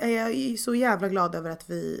är jag så jävla glad över att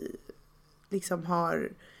vi liksom har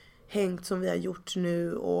hängt som vi har gjort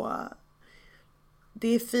nu, och det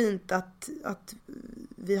är fint att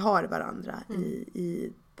vi har varandra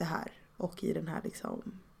i det här och i den här liksom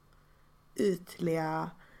ytliga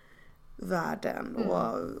världen.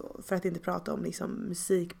 Och för att inte prata om liksom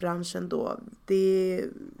musikbranschen då, det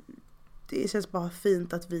känns bara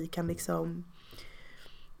fint att vi kan liksom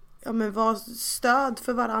vara stöd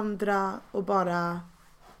för varandra och bara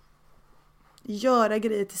göra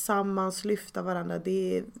grejer tillsammans, lyfta varandra.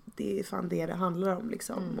 Det är fan det handlar om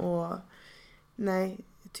liksom. Och nej,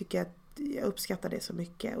 jag tycker att jag uppskattar det så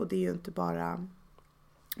mycket. Och det är ju inte bara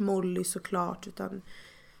Molly såklart, utan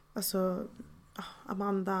alltså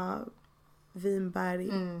Amanda Winberg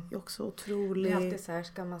är också otrolig. Det är alltid så här,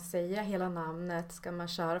 ska man säga hela namnet? Ska man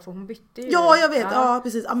köra? För hon bytte ju. Ja, jag vet. Ja,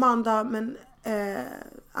 precis. Amanda, men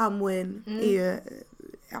Amwin är ju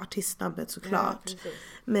artistnamnet såklart. Ja,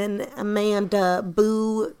 men Amanda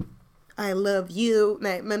Boo, I love you.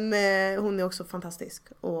 Nej, men hon är också fantastisk.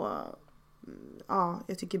 Och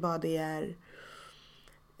jag tycker bara det är...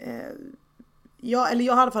 jag har i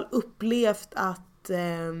alla fall upplevt att...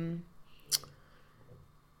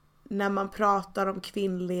 när man pratar om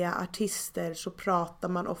kvinnliga artister så pratar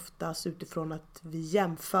man oftast utifrån att vi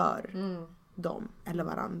jämför dem eller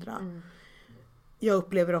varandra. Jag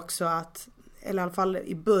upplever också att, eller i alla fall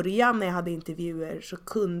i början när jag hade intervjuer,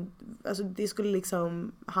 så det skulle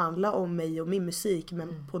liksom handla om mig och min musik,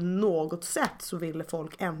 men på något sätt så ville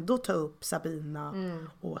folk ändå ta upp Sabina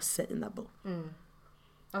och Seinabo.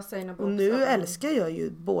 Och nu älskar jag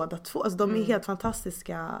ju båda två. Alltså de är helt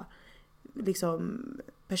fantastiska liksom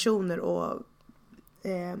personer och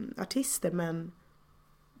artister, men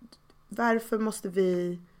varför måste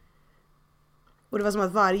vi... Och det var som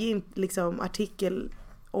att varje liksom artikel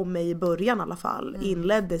om mig i början i alla fall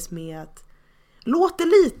inleddes med att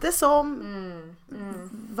låter lite som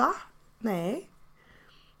va? Nej.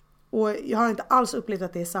 Och jag har inte alls upplevt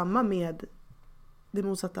att det är samma med det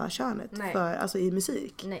motsatta könet alltså i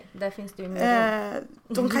musik. Nej, där finns det ju mer.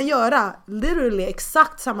 De kan göra literally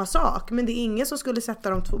exakt samma sak, men det är ingen som skulle sätta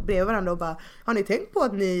dem två bredvid varandra och bara, har ni tänkt på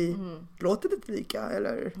att ni låter lite lika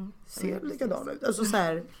eller ser likadana ut? Alltså så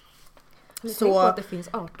här. Tänk på att det finns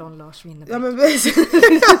 18 Lars Winnerbäck. Ja, men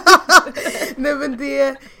nej, men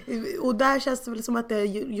det, och där känns det väl som att det har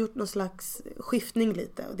gjort någon slags skiftning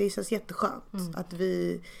lite, och det känns jätteskönt att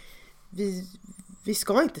vi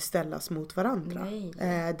ska inte ställas mot varandra.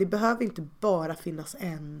 Det behöver inte bara finnas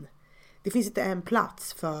det finns inte en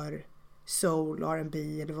plats för soul,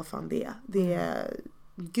 R&B eller vad fan det är. Det är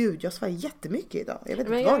gud, jag svär jättemycket idag. Jag vet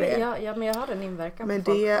inte vad det är. Men jag har en inverkan men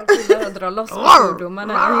på det... folk gillar att dra loss med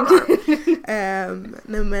fördomarna.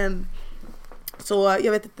 Nej, men så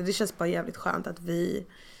jag vet inte, det känns bara jävligt skönt att vi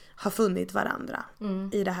har funnit varandra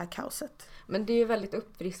i det här kaoset. Men det är ju väldigt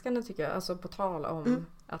uppfriskande tycker jag, alltså på tal om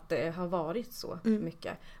att det har varit så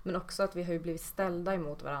mycket. Men också att vi har ju blivit ställda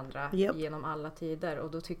emot varandra genom alla tider.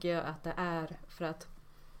 Och då tycker jag att det är för att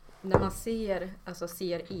när man ser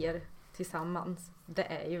er tillsammans, det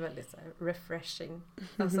är ju väldigt så här refreshing.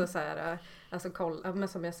 Alltså så här, kolla, men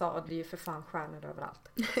som jag sa, det är ju för fan stjärnor överallt.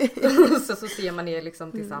 så ser man er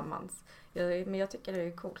liksom tillsammans. Men jag tycker det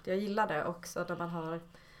är coolt. Jag gillar det också när man har,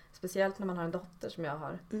 speciellt när man har en dotter som jag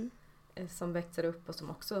har. som växer upp och som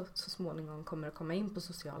också så småningom kommer att komma in på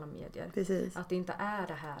sociala medier. Precis. Att det inte är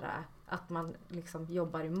det här att man liksom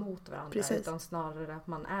jobbar emot varandra. Precis. Utan snarare att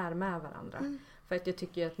man är med varandra. För att jag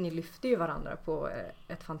tycker att ni lyfter ju varandra på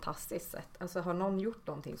ett fantastiskt sätt. Alltså har någon gjort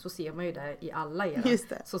någonting så ser man ju det i alla era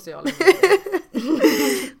sociala medier.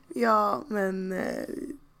 Ja, men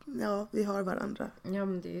ja, vi har varandra. Ja,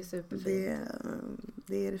 men det är ju superfint.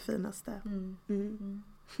 Det är det finaste.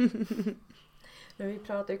 Men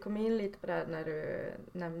vi kom in lite på det här när du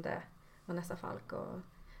nämnde Vanessa Falk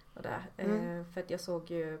och det. För att jag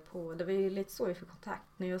såg ju på, det var ju lite så vi fick kontakt.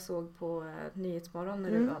 När jag såg på Nyhetsmorgon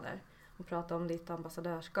när du var där. Och pratade om ditt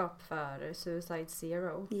ambassadörskap för Suicide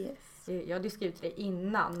Zero. Yes. Jag hade skrivit till dig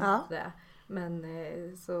innan det. Men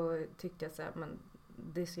så tyckte jag så här, men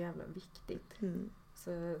det är så jävla viktigt.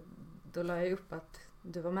 Så då la jag upp att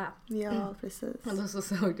du var med. Ja, precis. Och då så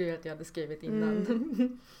såg du att jag hade skrivit innan.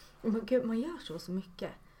 Men gud, man gör så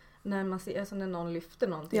mycket. När man ser, alltså när någon lyfter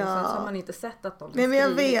någonting så har man inte sett att de har skrivit. Men jag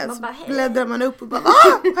vet, man bara, bläddrar man upp och bara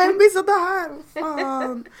har jag missat det här?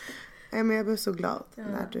 Fan. Men jag blev så glad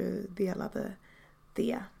när du delade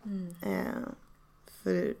det.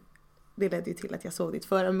 För det ledde ju till att jag såg ditt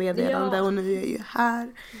förra meddelande och nu är jag ju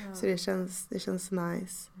här. Så det känns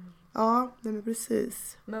nice. Ja, nej men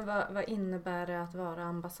precis. Men vad innebär det att vara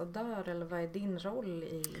ambassadör eller vad är din roll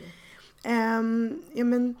i? Ja,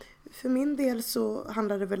 men för min del så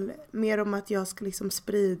handlar det väl mer om att jag ska liksom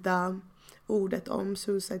sprida ordet om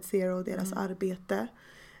Suicide Zero och deras arbete.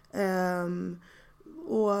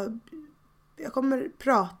 Och jag kommer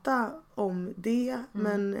prata om det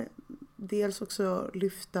men dels också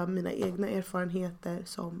lyfta mina egna erfarenheter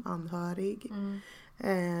som anhörig.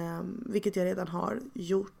 Vilket jag redan har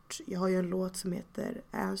gjort. Jag har ju en låt som heter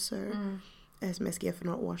Answer som jag skrev för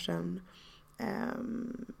några år sedan.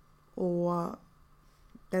 Och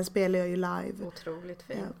den spelar jag ju live. Otroligt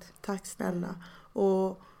fint. Ja, tack snälla.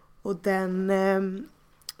 Och den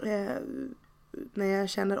när jag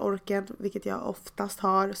känner orken, vilket jag oftast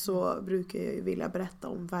har, så brukar jag ju vilja berätta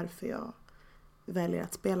om varför jag väljer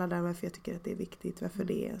att spela den, varför jag tycker att det är viktigt, varför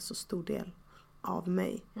det är en så stor del av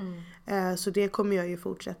mig. Så det kommer jag ju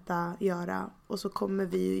fortsätta göra. Och så kommer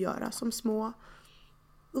vi ju göra som små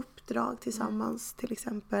uppdrag tillsammans. Till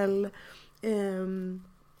exempel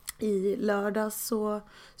i lördags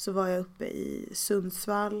så var jag uppe i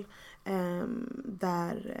Sundsvall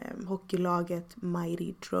där hockeylaget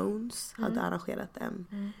Mighty Drones hade arrangerat en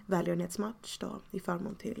välgörenhetsmatch då, i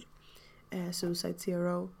förmån till Suicide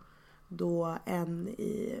Zero. Då en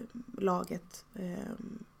i laget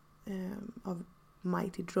av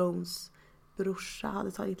Mighty Drones brorsa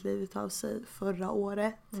hade tagit livet av sig förra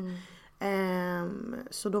året.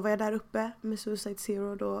 Så då var jag där uppe med Suicide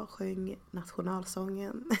Zero då, sjöng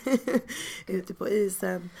nationalsången ute på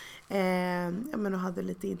isen. Och hade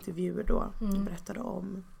lite intervjuer då och berättade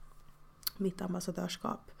om mitt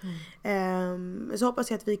ambassadörskap. Så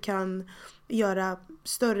hoppas jag att vi kan göra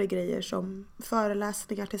större grejer som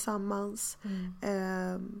föreläsningar tillsammans.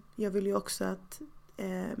 Jag vill ju också att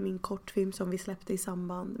min kortfilm som vi släppte i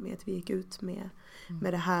samband med att vi gick ut med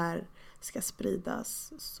det här ska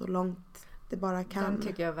spridas så långt det bara kan. Den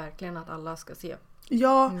tycker jag verkligen att alla ska se.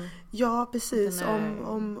 Ja, precis.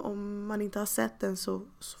 Om man inte har sett den så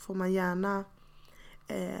får man gärna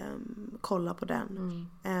kolla på den.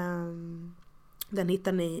 Den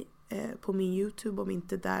hittar ni på min YouTube. Om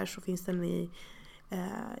inte där så finns den i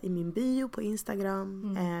min bio på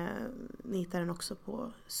Instagram. Ni hittar den också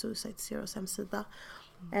på Suicide Zeros hemsida.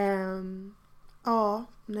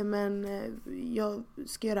 Jag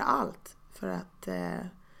ska göra allt för att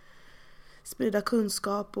sprida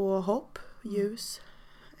kunskap och hopp, ljus.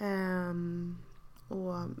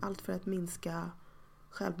 Och allt för att minska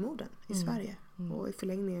självmorden i Sverige. Och i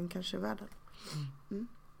förlängningen kanske världen.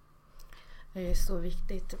 Det är så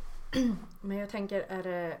viktigt. Men jag tänker,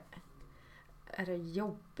 är det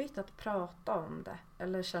jobbigt att prata om det?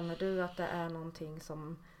 Eller känner du att det är någonting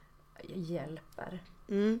som hjälper?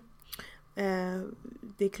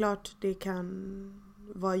 Det är klart det kan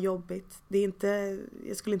vara jobbigt. Det är inte,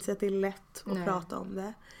 jag skulle inte säga att det är lätt att prata om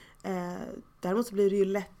det. Däremot så blir det ju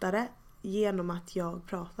lättare genom att jag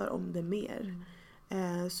pratar om det mer.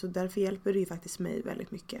 Så därför hjälper det ju faktiskt mig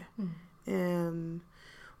väldigt mycket.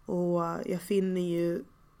 Och jag finner ju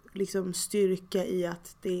liksom styrka i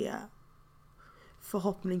att det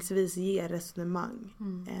förhoppningsvis ger resonemang.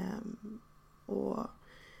 Och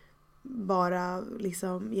bara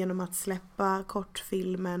liksom genom att släppa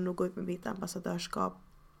kortfilmen och gå ut med mitt ambassadörskap,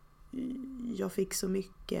 jag fick så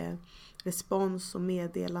mycket respons och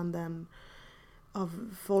meddelanden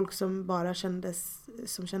av folk som bara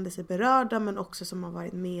kände sig berörda, men också som har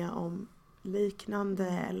varit med om liknande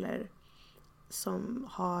eller som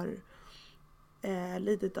har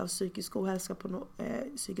lidit av psykisk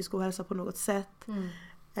ohälsa på något sätt.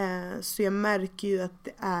 Så jag märker ju att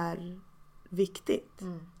det är viktigt.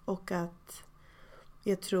 Och att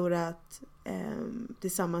jag tror att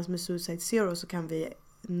tillsammans med Suicide Zero så kan vi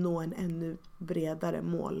nå en ännu bredare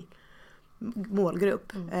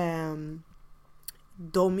målgrupp.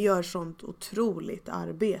 De gör sånt otroligt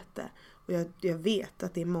arbete. Och jag vet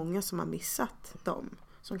att det är många som har missat dem.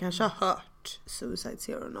 Som kanske har hört Suicide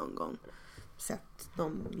Zero någon gång. Sett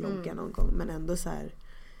någon logga någon gång. Men ändå så här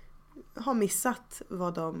har missat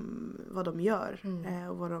vad de gör.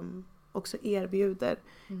 Och vad de också erbjuder.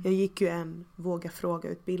 Jag gick ju en våga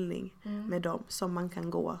fråga-utbildning med dem som man kan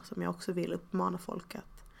gå. Som jag också vill uppmana folk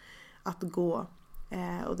att gå.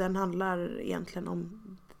 Och den handlar egentligen om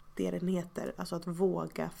det den heter. Alltså att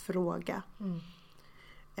våga fråga.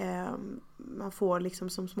 Man får liksom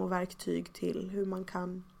som små verktyg till hur man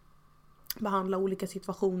kan behandla olika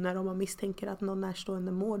situationer om man misstänker att någon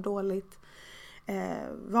närstående mår dåligt.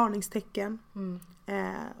 Varningstecken.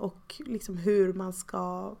 Och liksom hur man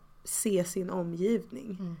ska se sin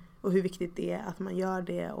omgivning. Och hur viktigt det är att man gör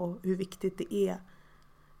det. Och hur viktigt det är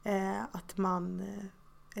att man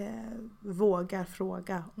vågar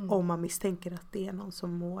fråga om man misstänker att det är någon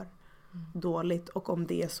som mår dåligt. Och om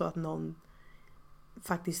det är så att någon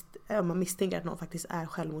faktiskt, om man misstänker att någon faktiskt är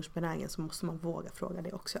självmordsbenägen, så måste man våga fråga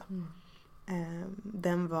det också.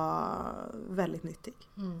 Den var väldigt nyttig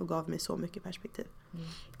och gav mig så mycket perspektiv.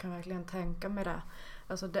 Jag kan verkligen tänka mig det.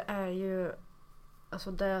 Alltså det är ju,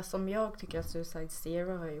 alltså det som jag tycker att Suicide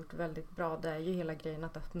Zero har gjort väldigt bra, det är ju hela grejen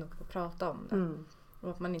att öppna upp och prata om det.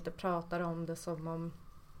 Och att man inte pratar om det som om,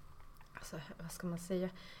 alltså vad ska man säga?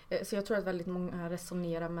 Så jag tror att väldigt många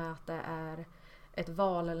resonerar med att det är ett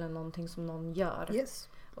val eller någonting som någon gör. Yes.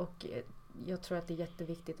 Och jag tror att det är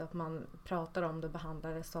jätteviktigt att man pratar om det och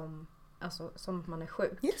behandlar det som, alltså, som att man är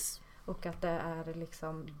sjuk. Yes. Och att det är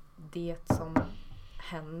liksom det som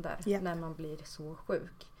händer när man blir så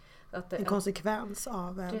sjuk. Att det, en konsekvens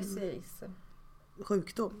av en precis.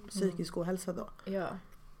 Sjukdom, psykisk ohälsa då. Ja.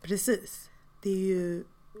 Precis. Det är ju,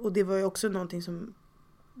 och det var ju också någonting som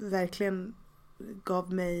verkligen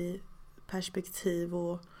gav mig perspektiv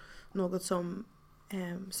och något som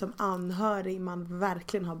anhörig man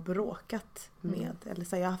verkligen har bråkat med. Eller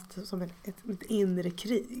så jag har haft som ett inre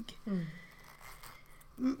krig.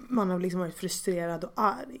 Man har liksom varit frustrerad och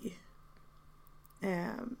arg.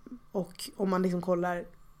 Och om man liksom kollar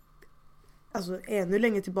alltså ännu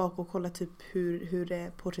längre tillbaka och kollar typ hur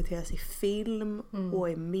det porträtteras i film och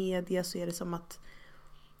i media, så är det som att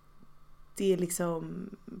det är liksom,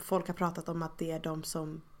 folk har pratat om att det är de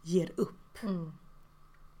som ger upp.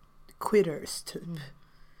 Quitters typ.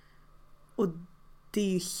 Och det är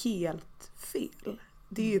ju helt fel.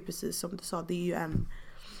 Det är ju precis som du sa, det är ju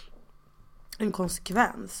en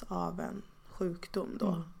konsekvens av en sjukdom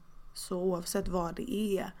då. Så oavsett vad det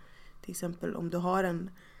är, till exempel om du har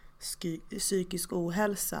en psykisk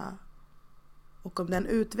ohälsa och om den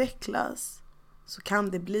utvecklas, så kan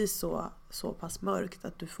det bli så pass mörkt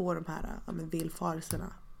att du får de här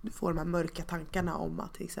villfarelserna. Du får de här mörka tankarna om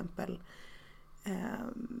att till exempel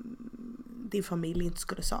din familj inte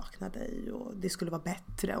skulle sakna dig och det skulle vara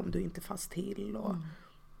bättre om du inte fanns till. Och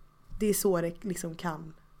det är så det liksom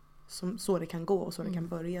så det kan gå och så det kan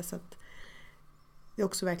börja. Så att det är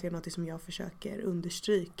också verkligen något som jag försöker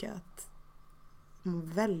understryka, att man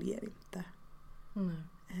väljer inte.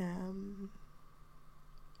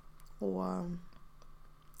 Och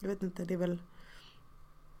jag vet inte, det är väl,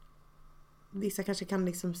 vissa kanske kan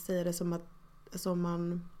liksom säga det som att alltså om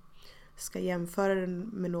man ska jämföra den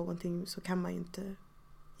med någonting så kan man ju inte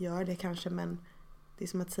göra det kanske, men det är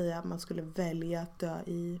som att säga att man skulle välja att dö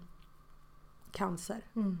i cancer.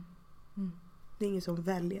 Det är ingen som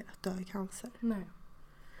väljer att dö i cancer. Nej.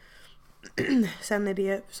 Sen är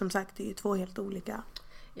det som sagt, det är ju två helt olika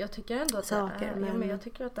jag tycker ändå att saker, men jag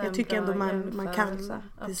tycker att det är jag tycker en bra ändå man kan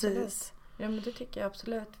precis. Ja, men det tycker jag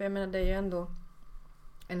absolut. För jag menar, det är ju ändå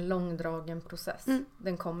en långdragen process.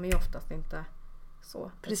 Den kommer ju oftast inte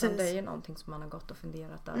så. Precis. Utan det är ju någonting som man har gått och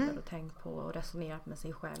funderat över och tänkt på och resonerat med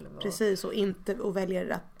sig själv. Och precis, och väljer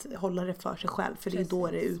att hålla det för sig själv, för det är då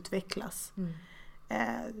det utvecklas.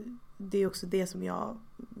 Det är också det som jag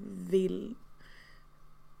vill,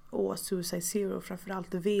 och Suicide Zero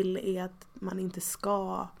framförallt vill, är att man inte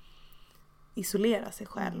ska isolera sig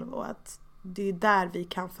själv, och att det är där vi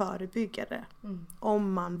kan förebygga det.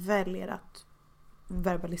 Om man väljer att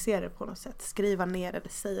verbalisera det på något sätt, skriva ner eller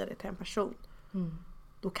säga det till en person,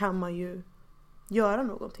 då kan man ju göra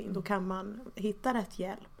någonting. Då kan man hitta rätt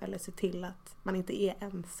hjälp eller se till att man inte är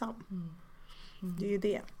ensam. Det är ju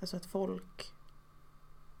det, alltså att folk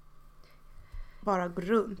bara går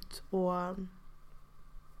runt och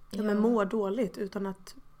men mår dåligt utan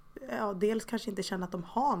att dels kanske inte känna att de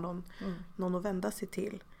har någon att vända sig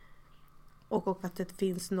till. Och att det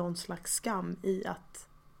finns någon slags skam i att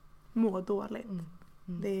må dåligt.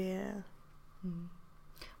 Det är...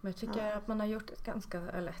 Men jag tycker att man har gjort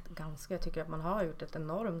jag tycker att man har gjort ett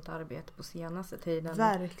enormt arbete på senaste tiden.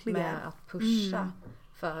 Verkligen. Med att pusha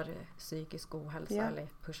för psykisk ohälsa, eller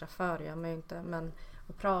pusha för gör man ju inte, men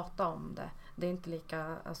att prata om det. Det är inte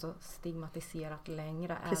lika stigmatiserat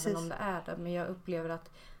längre. Precis. Även om det är det. Men jag upplever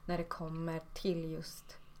att när det kommer till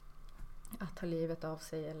just att ta livet av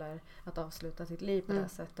sig eller att avsluta sitt liv på det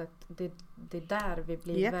sättet, det är där vi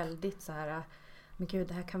blir väldigt så här: men gud,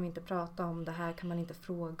 det här kan vi inte prata om, det här kan man inte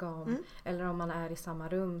fråga om. Eller om man är i samma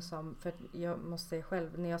rum som, för jag måste säga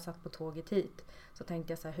själv, när jag satt på tåget hit så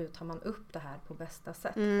tänkte jag så här, hur tar man upp det här på bästa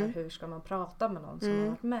sätt? För hur ska man prata med någon som har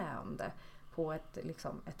varit med om det på ett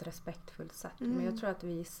respektfullt sätt? Men jag tror att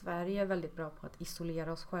vi i Sverige är väldigt bra på att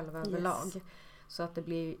isolera oss själva överlag. Så att det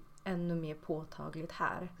blir ännu mer påtagligt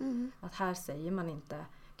här. Att här säger man inte,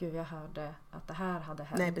 gud jag hörde att det här hade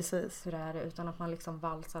hänt. Nej, precis. Hur är det? Utan att man liksom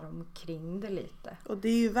valsar omkring det lite. Och det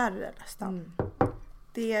är ju värre nästan.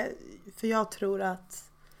 För jag tror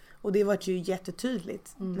att, och det var ju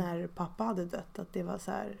jättetydligt när pappa hade dött, att det var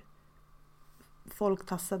så här, folk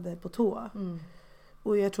tassade på tå.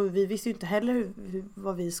 Och jag tror vi visste ju inte heller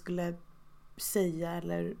vad vi skulle säga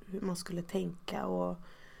eller hur man skulle tänka. Och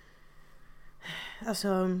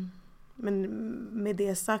men med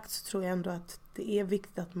det sagt så tror jag ändå att det är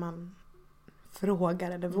viktigt att man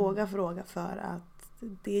frågar eller vågar fråga, för att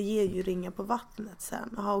det ger ju ringar på vattnet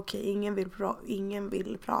sen. Okej, ingen vill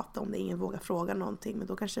prata om det, ingen vågar fråga någonting, men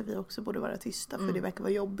då kanske vi också borde vara tysta, för det verkar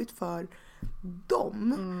vara jobbigt för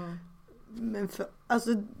dem. Men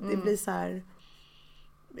det blir så här,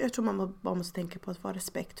 jag tror man bara måste tänka på att vara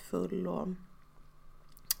respektfull och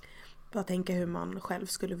bara tänka hur man själv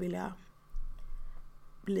skulle vilja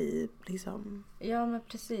bli liksom. Ja, men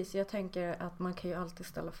precis. Jag tänker att man kan ju alltid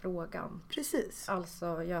ställa frågan. Precis.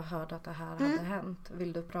 Alltså, jag hörde att det här hade hänt.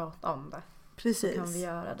 Vill du prata om det? Precis. Så kan vi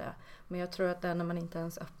göra det. Men jag tror att när man inte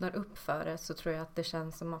ens öppnar upp för det, så tror jag att det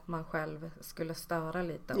känns som att man själv skulle störa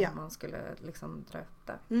lite om man skulle liksom dra upp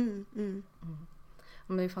det.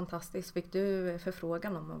 Men det är fantastiskt. Fick du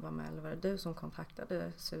förfrågan om att vara med, eller var det du som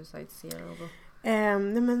kontaktade Suicide Zero?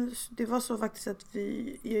 Nej, men det var så faktiskt att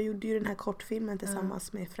jag gjorde ju den här kortfilmen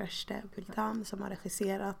tillsammans med Freshte Bultan som har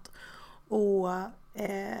regisserat, och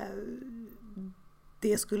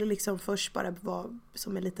det skulle liksom först bara vara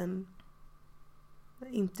som en liten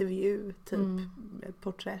intervju, typ ett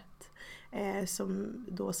porträtt, som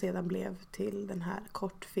då sedan blev till den här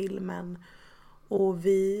kortfilmen. Och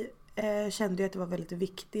vi kände ju att det var väldigt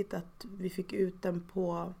viktigt att vi fick ut den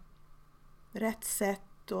på rätt sätt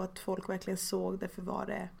och att folk verkligen såg det för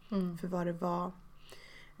vad det var.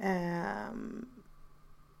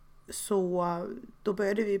 Så då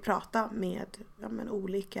började vi prata med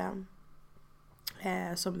olika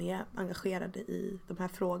som är engagerade i de här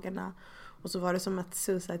frågorna. Och så var det som att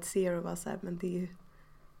Suicide Zero var så här, men det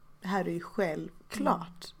här är ju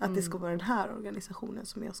självklart att det ska vara den här organisationen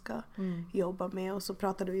som jag ska jobba med. Och så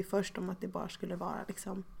pratade vi först om att det bara skulle vara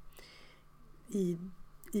liksom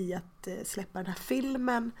i att släppa den här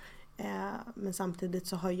filmen. Men samtidigt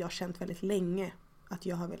så har jag känt väldigt länge att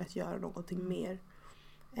jag har velat göra någonting mer.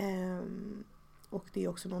 Och det är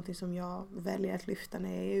också någonting som jag väljer att lyfta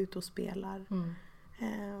när jag är ute och spelar.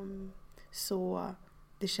 Så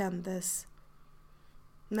det kändes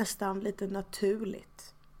nästan lite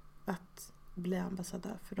naturligt att bli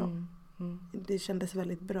ambassadör för dem. Det kändes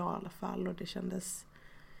väldigt bra i alla fall, och det kändes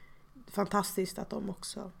fantastiskt att de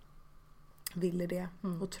också ville det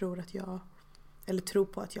och tror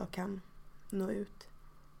på att jag kan nå ut.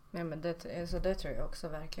 Nej, men det tror jag också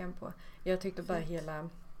verkligen på. Jag tyckte bara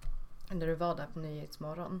när du var där på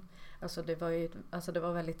Nyhetsmorgon, det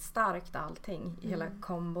var väldigt starkt allting. Hela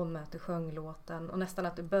kombon med att du sjöng låten och nästan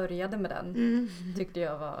att du började med den tyckte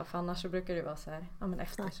jag var, för annars så brukar det vara så här,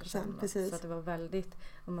 efter så att det var väldigt,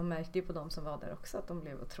 och man märkte ju på de som var där också att de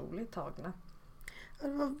blev otroligt tagna.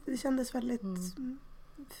 Det kändes väldigt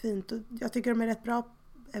fint, och jag tycker de är rätt bra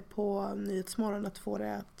på Nyhetsmorgon att få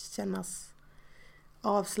det att kännas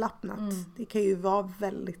avslappnat. Det kan ju vara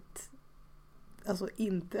väldigt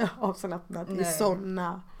inte avslappnat i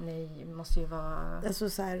sådana. Nej, det måste ju vara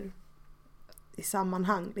så här i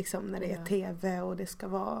sammanhang liksom, när det är tv och det ska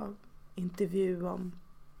vara intervju om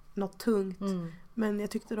något tungt. Men jag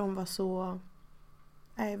tyckte de var så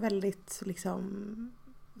väldigt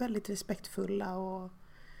väldigt respektfulla, och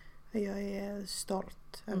jag är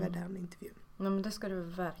stolt över den intervjun. Nej, men det ska du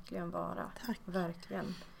verkligen vara. Tack.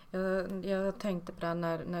 Verkligen. Jag tänkte på det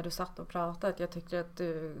när du satt och pratade. Jag tyckte att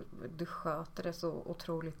du sköter det så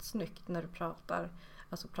otroligt snyggt när du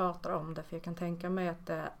pratar om det. För jag kan tänka mig att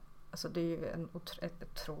det är ju ett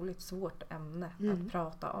otroligt svårt ämne att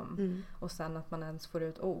prata om. Och sen att man ens får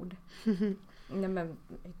ut ord. Nej, men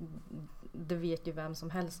det vet ju vem som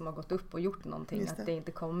helst som har gått upp och gjort någonting. Att det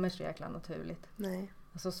inte kommer så jäkla naturligt. Nej.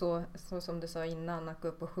 Alltså så som du sa innan, att gå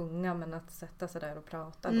upp och sjunga, men att sätta sig där och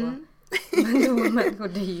prata då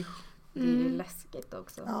det är ju läskigt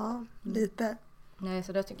också. Ja, lite. Nej,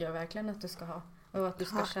 så det tycker jag verkligen att du ska ha. Och att du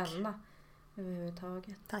ska känna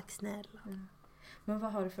överhuvudtaget. Tack snälla. Men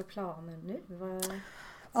vad har du för planer nu?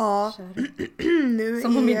 Ja, nu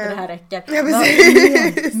som om inte det här räcker. Ja,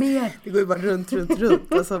 mer. Det går ju bara runt.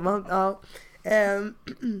 Alltså,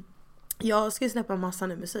 jag ska släppa massa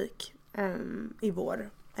ny musik i vår.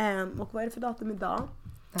 Och vad är det för datum idag?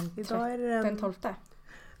 Idag är det den 12.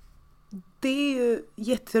 Det är ju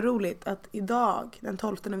jätteroligt att idag, den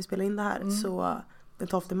 12 när vi spelar in det här, så den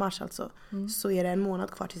 12 mars alltså, så är det en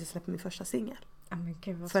månad kvar tills jag släpper min första singel. Ja, men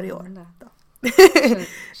gud vad för i år.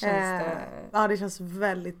 Känns det... Ja, det känns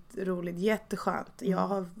väldigt roligt, jätteskönt. Jag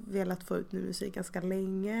har velat få ut ny musik ganska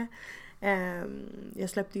länge. Jag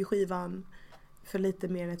släppte ju skivan för lite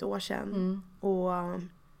mer än ett år sedan. Och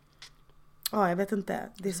ja, jag vet inte.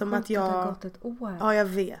 Det är som att det har gått ett år. Ja, jag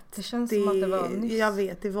vet. Det känns som att det var nyss. Jag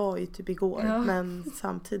vet, det var ju typ igår. Ja. Men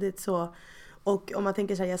samtidigt så... Och om man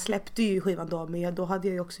tänker så här, jag släppte ju skivan då, men då hade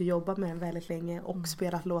jag ju också jobbat med den väldigt länge och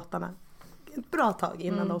spelat låtarna ett bra tag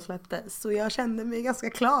innan de släpptes. Så jag kände mig ganska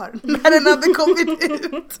klar när den hade kommit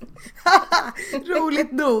ut.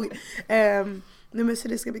 Roligt nog. Men så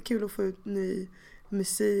det ska bli kul att få ut ny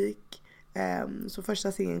musik. Så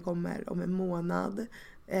första singeln kommer om en månad.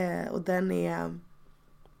 Och den är...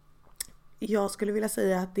 Jag skulle vilja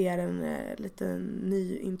säga att det är en liten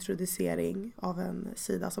ny introducering av en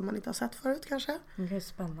sida som man inte har sett förut kanske. Det är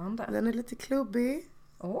spännande. Den är lite klubbig.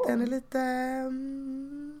 Den är lite...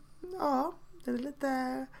 den är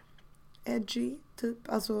lite edgy typ.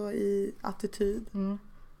 Alltså i attityd. Man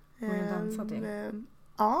dansar till.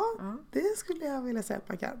 Ja, det skulle jag vilja säga att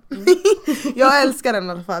man kan. Jag älskar den i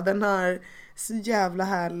alla fall. Den har så jävla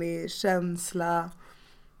härlig känsla.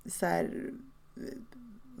 Så här,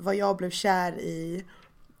 vad jag blev kär i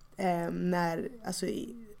när alltså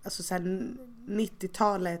så här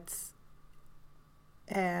 90-talets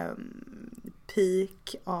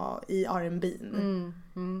peak i R&B.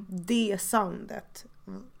 Det soundet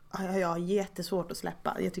har jag jättesvårt att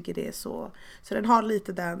släppa. Jag tycker det är så den har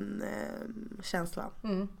lite den känslan.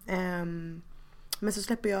 Men så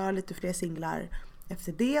släpper jag lite fler singlar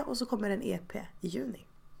efter det, och så kommer en EP i juni.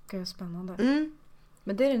 Gud, spännande.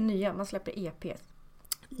 Men det är det nya, man släpper EP.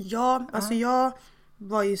 Ja, alltså jag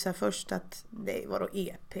var ju så här först att det var då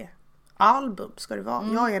EP. Album ska det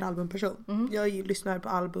vara. Jag är en albumperson. Jag lyssnar på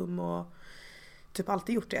album och typ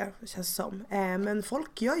alltid gjort det, känns som. Men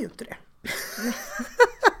folk gör ju inte det.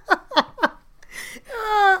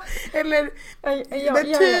 Eller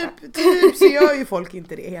typ så gör ju folk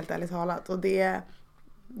inte det, helt ärligt talat. Och det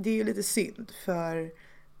är ju lite synd, för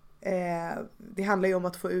det handlar ju om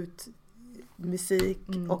att få ut musik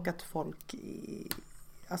och att folk i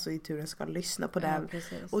turen ska lyssna på den.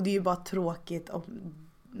 Och det är ju bara tråkigt om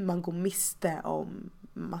man går miste om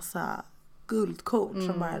massa guldkorn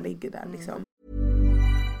som bara ligger där liksom.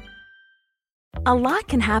 A lot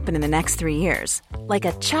can happen in the next 3 years. Like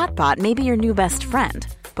a chatbot may be your new best friend.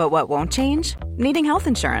 But what won't change? Needing health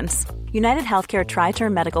insurance. United Healthcare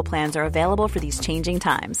Tri-Term Medical Plans are available for these changing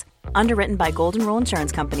times. Underwritten by Golden Rule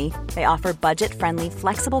Insurance Company, they offer budget-friendly,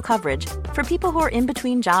 flexible coverage for people who are in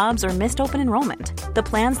between jobs or missed open enrollment. The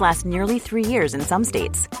plans last nearly 3 years in some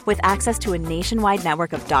states, with access to a nationwide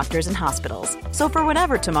network of doctors and hospitals. So for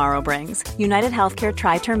whatever tomorrow brings, United Healthcare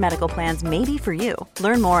Tri-Term Medical Plans may be for you.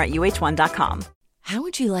 Learn more at uh1.com. How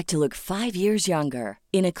would you like to look 5 years younger?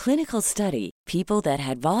 In a clinical study, people that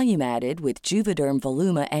had volume added with Juvederm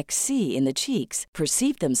Voluma XC in the cheeks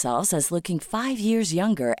perceived themselves as looking 5 years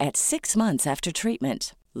younger at 6 months after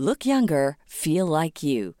treatment. Look younger, feel like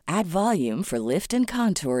you. Add volume for lift and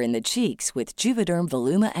contour in the cheeks with Juvederm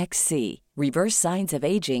Voluma XC. Reverse signs of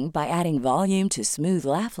aging by adding volume to smooth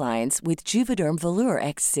laugh lines with Juvederm Volure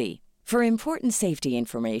XC. For important safety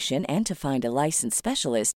information and to find a licensed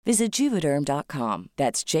specialist, visit Juvederm.com.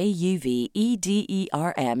 That's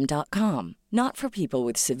JUVEDERM.com. Not for people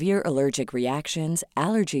with severe allergic reactions,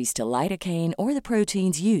 allergies to lidocaine, or the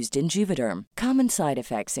proteins used in Juvederm. Common side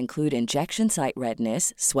effects include injection site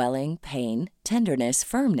redness, swelling, pain, tenderness,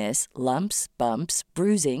 firmness, lumps, bumps,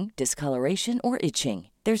 bruising, discoloration, or itching.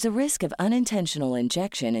 There's a risk of unintentional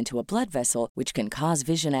injection into a blood vessel, which can cause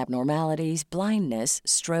vision abnormalities, blindness,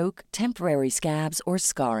 stroke, temporary scabs, or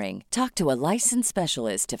scarring. Talk to a licensed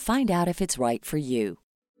specialist to find out if it's right for you.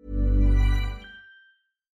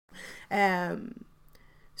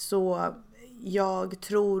 Så jag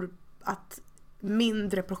tror att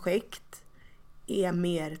mindre projekt är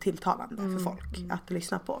mer tilltalande för folk att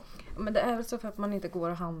lyssna på. Men det är väl så för att man inte går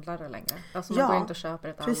och handlar det längre. Alltså man går inte och köper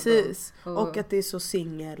ett album. Precis. Och att det är så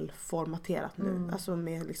singelformaterat nu. Alltså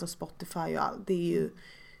med liksom Spotify och allt. Det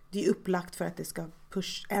är upplagt för att det ska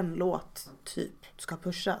en låt typ ska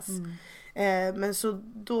pushas. Men så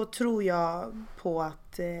då tror jag på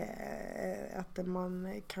att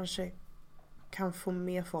man kanske kan få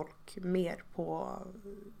med folk mer på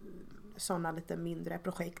sådana lite mindre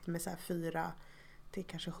projekt med så här 4 till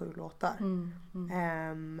kanske 7 låtar.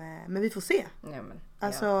 Men vi får se.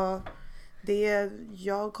 Alltså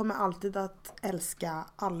jag kommer alltid att älska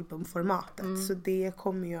albumformatet, så det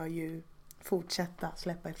kommer jag ju fortsätta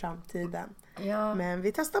släppa i framtiden. Men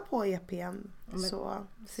vi testar på EPn så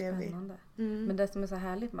ser spännande. Men det som är så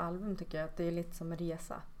härligt med album tycker jag att det är lite som en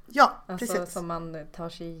resa. Ja, alltså, precis. som man tar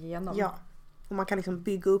sig igenom. Ja, och man kan liksom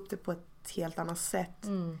bygga upp det på ett helt annat sätt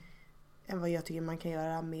än vad jag tycker man kan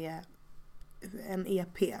göra med en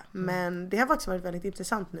EP. Men det har faktiskt varit väldigt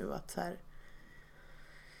intressant nu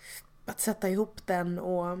att sätta ihop den,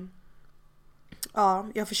 och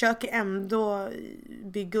jag försöker ändå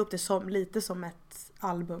bygga upp det lite som ett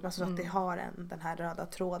album, alltså att det har den här röda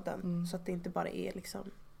tråden, så att det inte bara är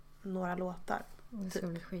liksom några låtar. Det ska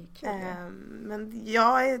bli skitkul. Men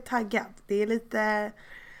jag är taggad. Det är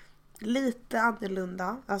lite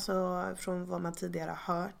annorlunda, alltså från vad man tidigare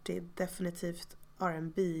har hört. Det är definitivt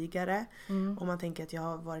R&B-igare. Om man tänker att jag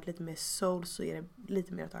har varit lite mer soul, så är det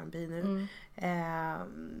lite mer åt R&B nu.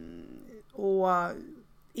 Och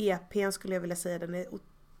EPn skulle jag vilja säga, den är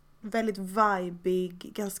väldigt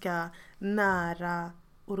vibig, ganska nära,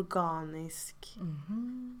 organisk.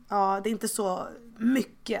 Ja, det är inte så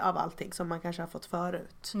mycket av allting som man kanske har fått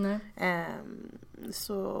förut.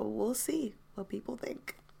 Så we'll see what people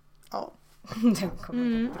think. Ja. Det kommer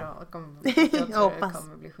bli bra. Jag tror det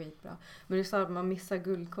kommer bli skitbra. Men du sa att man missar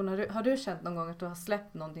guldkorn. Har du känt någon gång att du har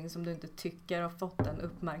släppt någonting som du inte tycker har fått den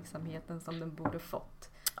uppmärksamheten som den borde fått?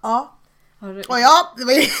 Ja. Har du...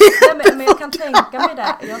 Men jag kan tänka mig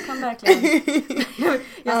det. Jag kan verkligen...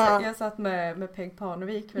 jag satt med Peg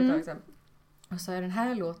Parnevik för ett tag sedan. Och så är den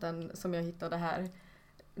här låten som jag hittade här,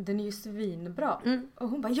 den är ju svinbra. Och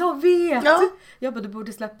hon bara, jag vet! Jag bara, du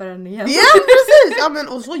borde släppa den igen. Ja, precis! Ja, men,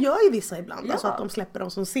 och så gör ju vissa ibland. Alltså att de släpper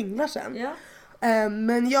dem som singlar sen.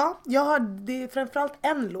 Men jag har det är framförallt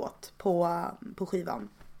en låt på skivan.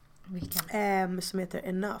 Vilken? Som heter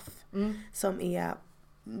Enough. Som är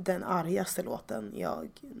den argaste låten jag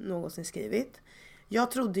någonsin skrivit.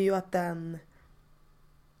 Jag trodde ju att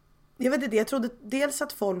jag trodde dels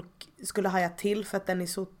att folk skulle haja till för att den är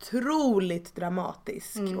så otroligt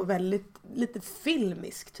dramatisk och väldigt lite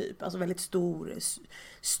filmisk typ, alltså väldigt stor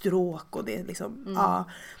stråk och det liksom,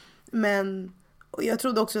 men jag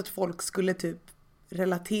trodde också att folk skulle typ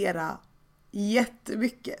relatera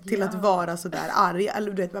jättemycket till att vara så där arg,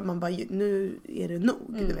 eller du vet, man bara, nu är det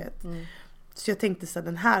nog, du vet. Så jag tänkte så här,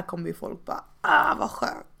 den här kommer ju folk bara, vad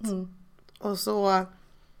skönt. Och så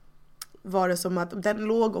var det som att den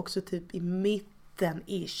låg också typ i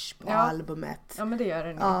mitten-ish på albumet. Ja, men det gör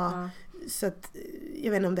den. Ja. Så att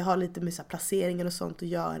jag vet inte om det har lite med så här placeringen och sånt att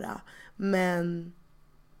göra. Men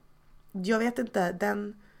jag vet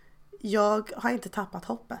inte, jag har inte tappat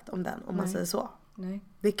hoppet om den, om man säger så. Nej.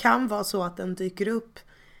 Det kan vara så att den dyker upp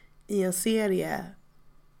i en serie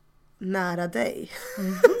nära dig.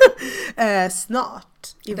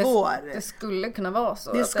 Snart i vår. Det skulle kunna vara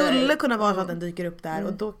så. Det skulle kunna vara så att den dyker upp där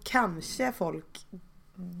och då kanske folk,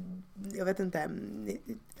 jag vet inte,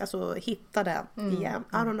 alltså hittar den igen.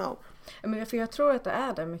 I don't know. Men för jag tror att det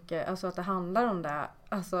är det mycket, alltså att det handlar om det,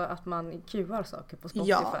 alltså att man queuar saker på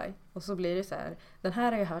Spotify och så blir det så här, den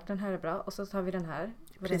här har jag hört, den här är bra och så tar vi den här.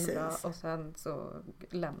 Den är bra, och sen så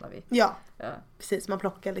lämnar vi. Ja, precis. Man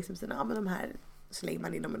plockar liksom sina, men de här så lägger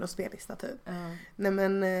man in dem i någon spellista typ. Nej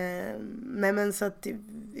men så att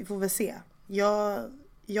vi får väl se.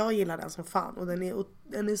 Jag gillar den som fan och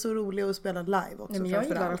den är så rolig att spela live också. Nej, men jag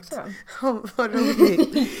gillar också den. Vad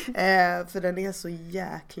roligt. För den är så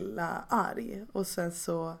jäkla arg och sen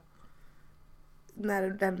så när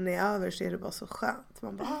den är över så är det bara så skönt.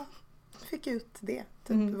 Man bara fick ut det.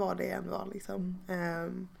 Typ vad det än var liksom.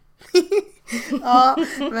 Ja,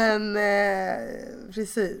 men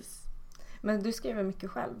precis. Men du skriver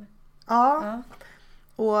mycket själv? Ja.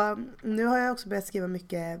 Och nu har jag också börjat skriva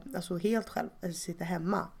mycket, alltså helt själv. Jag sitter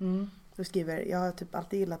hemma. Jag skriver, jag har typ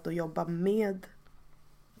alltid gillat att jobba med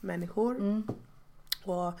människor.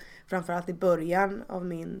 Och framförallt i början av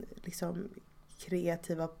min liksom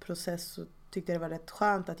kreativa process så tyckte jag det var rätt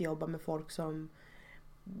skönt att jobba med folk som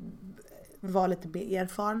var lite mer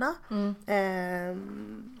erfarna.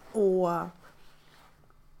 Och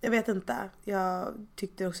jag vet inte, jag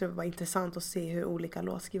tyckte också det var intressant att se hur olika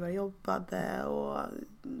låtskrivare jobbade och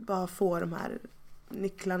bara få de här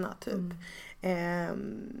nycklarna typ.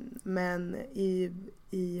 Men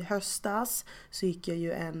i höstas så gick jag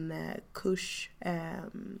ju en kurs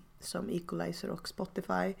som Equalizer och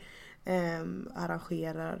Spotify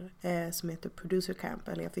arrangerar som heter Producer Camp.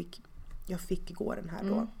 Eller jag fick gå den här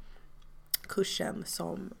då kursen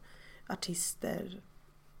som artister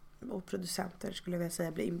och producenter skulle jag vilja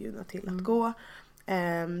säga blir inbjudna till att gå.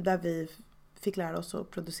 Där vi fick lära oss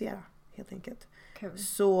att producera helt enkelt. Kul.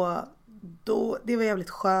 Så då, det var jävligt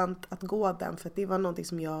skönt att gå den för att det var någonting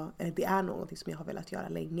som det är någonting som jag har velat göra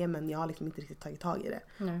länge men jag har liksom inte riktigt tagit tag i det.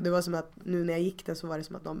 Det var som att nu när jag gick den så var det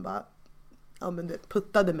som att de bara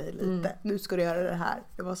puttade mig lite. Nu ska du göra det här.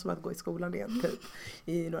 Det var som att gå i skolan igen typ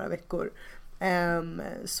i några veckor.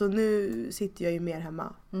 Så nu sitter jag ju mer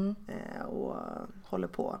hemma och håller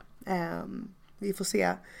på. Vi får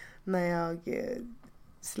se när jag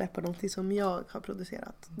släpper någonting som jag har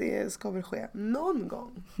producerat. Det ska väl ske någon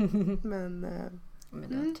gång. Men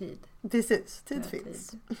du har tid. Precis, tid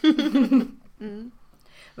finns.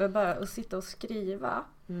 Men bara att sitta och skriva.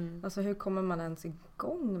 Alltså hur kommer man ens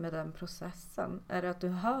igång med den processen? Är det att du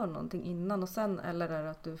hör någonting innan och sen eller är det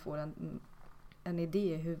att du får en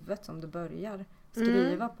idé i huvudet som du börjar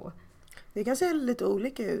skriva på? Det kan se lite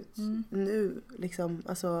olika ut nu liksom,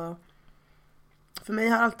 alltså för mig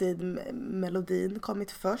har alltid melodin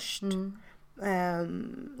kommit först.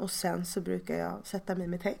 Och sen så brukar jag sätta mig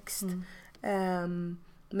med text.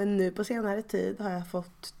 Men nu på senare tid har jag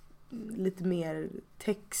fått lite mer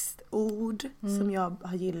textord som jag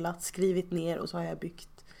har gillat, skrivit ner och så har jag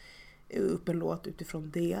byggt upp en låt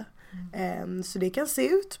utifrån det. Så det kan se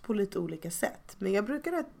ut på lite olika sätt. Men jag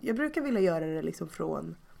brukar vilja göra det liksom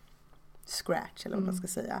från scratch eller vad man ska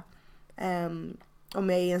säga. Om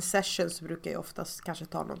jag är i en session så brukar jag oftast kanske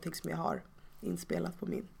ta någonting som jag har inspelat på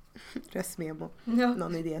min röstmemo.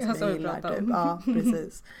 Någon idé som jag gillar. Typ. Ja,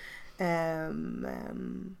 precis.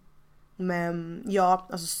 Men ja,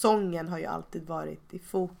 alltså sången har ju alltid varit i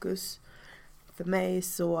fokus. För mig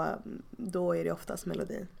så då är det oftast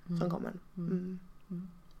melodin som kommer.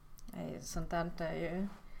 Nej, sånt där är ju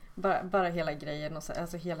bara hela grejen och så,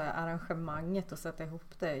 alltså hela arrangemanget och sätta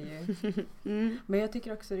ihop det är ju. Men jag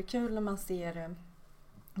tycker också det är kul när man ser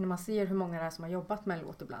hur många det är som har jobbat med en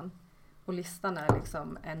låt ibland. Och listan är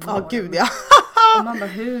liksom enorm. Gud ja. Och man bara,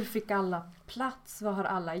 hur fick alla plats? Vad har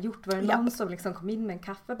alla gjort? Var det någon som liksom kom in med en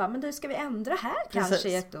kaffe? Bara, men du, ska vi ändra här kanske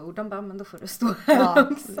i ett ord? De bara, men då får du stå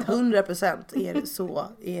här också. 100% är det så.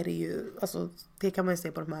 Är det ju, alltså det kan man ju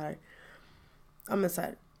se på de här, ja men så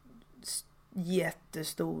här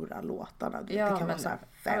jättestora låtarna. Det kan vara så här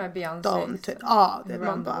 15 typ. Ja, det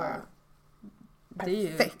man bara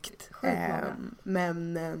perfekt.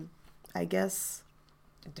 Men I guess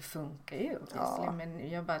det funkar ju men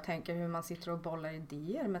jag bara tänker hur man sitter och bollar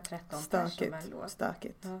idéer med 13 personer.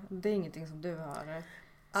 Stökigt. Ja, det är ingenting som du har.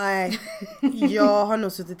 Nej, jag har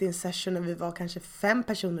nog suttit i en session när vi var kanske 5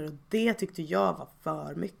 personer och det tyckte jag var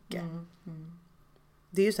för mycket.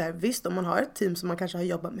 Det är ju så här, visst om man har ett team som man kanske har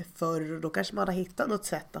jobbat med förr då kanske man har hittat något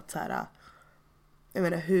sätt att så här, jag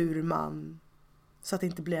menar hur man, så att det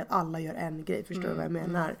inte blir att alla gör en grej, förstår du vad jag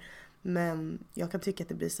menar? Men jag kan tycka att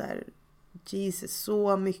det blir så här, Jesus,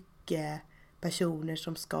 så mycket personer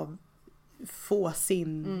som ska få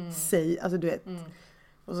sin sig, alltså du vet.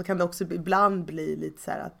 Och så kan det också ibland bli lite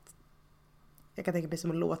så här att jag kan tänka mig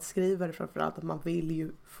som en låtskrivare framförallt att man vill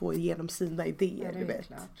ju få igenom sina idéer, du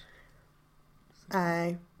vet.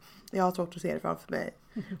 Nej, jag har svårt att se det framför mig.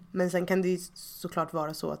 Men sen kan det ju såklart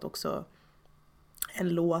vara så att också en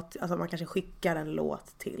låt, alltså man kanske skickar en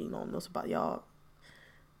låt till någon och så bara, jag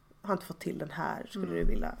har inte fått till den här, skulle du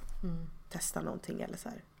vilja testa någonting eller så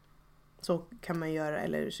här. Så kan man göra,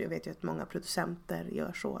 eller så jag vet ju att många producenter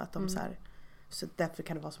gör så att de så här, så därför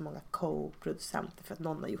kan det vara så många co-producenter för att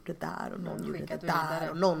någon har gjort det där och någon gjorde det där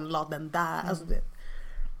och någon la den där, alltså det.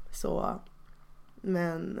 Så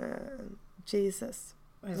men Jesus,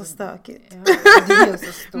 så stökigt. Ja, det är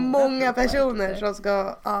så stora många personer som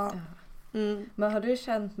ska Men har du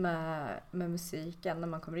känt med musiken när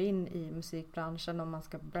man kommer in i musikbranschen om man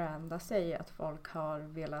ska branda sig att folk har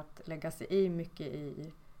velat lägga sig i mycket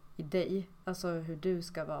i dig, alltså hur du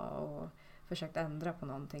ska vara och försökt ändra på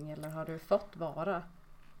någonting, eller har du fått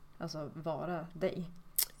vara dig?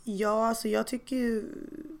 Ja, alltså jag tycker ju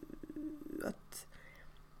att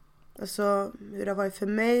alltså hur det har varit för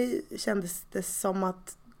mig kändes det som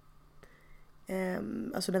att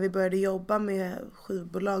alltså när vi började jobba med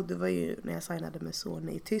skivbolag, det var ju när jag signade med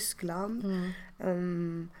Sony i Tyskland.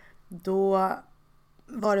 Då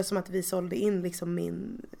var det som att vi sålde in liksom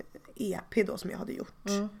min EP då som jag hade gjort.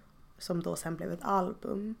 Som då sen blev ett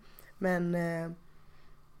album. Men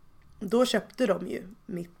då köpte de ju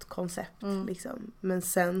mitt koncept liksom. Men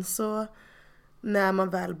sen så när man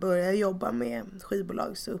väl började jobba med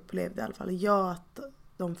skivbolag så upplevde i alla fall jag att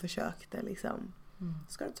de försökte liksom.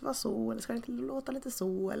 Ska det inte vara så, eller ska det inte låta lite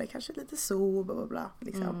så, eller kanske lite så, bla bla bla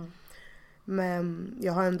liksom. Men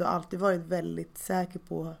jag har ändå alltid varit väldigt säker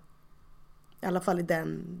på, i alla fall i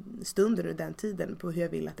den stunden och den tiden, på hur jag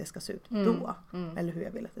vill att det ska se ut då. Eller hur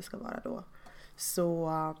jag vill att det ska vara då.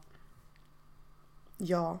 Så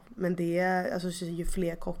ja, men det är, alltså ju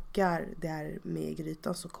fler kockar det är med i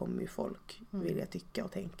grytan så kommer ju folk vilja tycka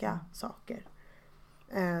och tänka saker.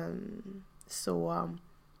 Så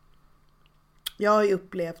jag har ju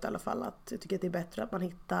upplevt i alla fall att jag tycker att det är bättre att man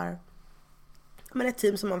hittar ett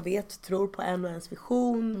team som man vet tror på en och ens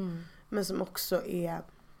vision. Men som också är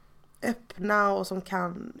öppna och som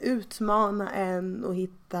kan utmana en och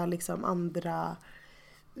hitta liksom andra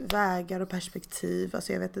vägar och perspektiv.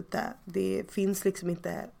 Alltså jag vet inte, det finns liksom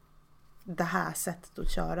inte det här sättet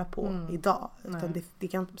att köra på idag. Utan det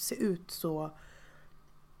kan se ut så,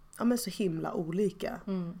 ja men så himla olika.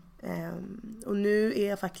 Och nu är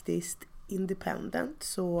jag faktiskt independent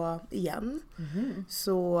så igen.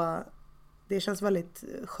 Så det känns väldigt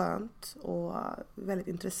skönt och väldigt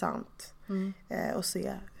intressant att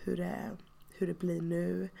se hur det blir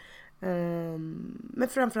nu. Men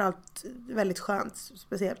framförallt väldigt skönt,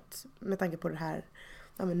 speciellt med tanke på det här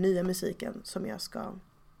nya musiken som jag ska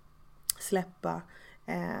släppa.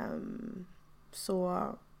 Så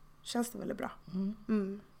känns det väldigt bra.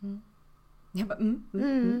 Jag bara,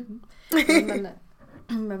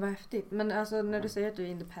 Men vad häftigt. Men alltså när du säger att du är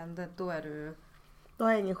independent, då är du... Då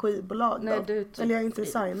har jag ingen skivbolag. Nej, du typ eller jag är inte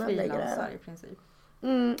signad längre. I princip.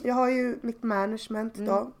 Jag har ju mitt management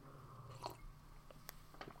då.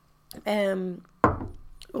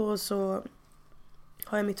 Och så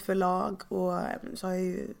har jag mitt förlag och så har jag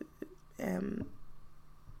ju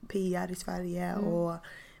PR i Sverige och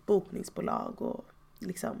bokningsbolag och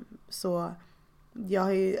liksom så jag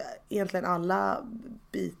har ju egentligen alla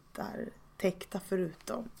bitar täckta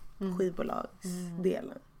förutom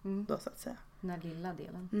skivbolagsdelen då så att säga. Den här lilla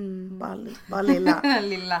delen. Bara lilla.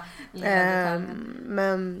 lilla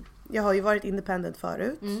men jag har ju varit independent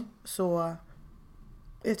förut så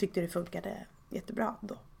jag tyckte det funkade jättebra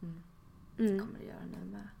då. Det kommer du göra nu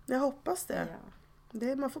med. Jag hoppas det.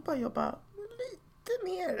 Ja. Man får bara jobba lite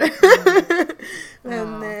mer.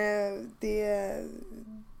 Men det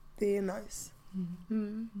är nice.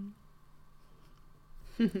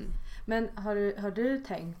 Men har du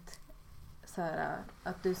tänkt så här,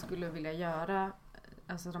 att du skulle vilja göra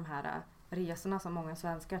alltså de här resorna som många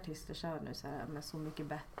svenska artister kör nu så här, med Så mycket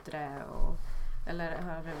bättre och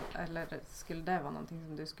eller skulle det vara någonting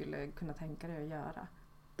som du skulle kunna tänka dig att göra?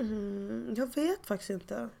 Jag vet faktiskt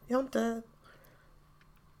inte. Jag har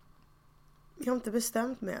inte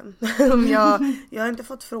bestämt mig än. Jag har inte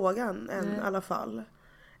fått frågan än i alla fall.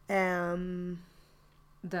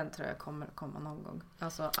 Den tror jag kommer att komma någon gång.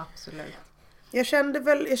 Alltså absolut. Jag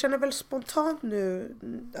känner väl spontant nu,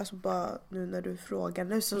 alltså bara nu när du frågar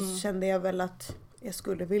nu så kände jag väl att jag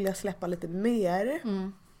skulle vilja släppa lite mer.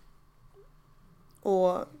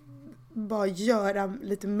 Och bara göra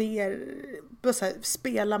lite mer, bara så här,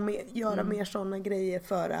 spela mer, göra mer sådana grejer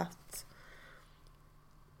för att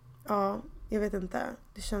ja, jag vet inte.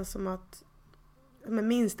 Det känns som att men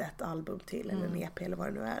minst ett album till eller en EP eller vad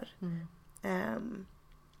det nu är.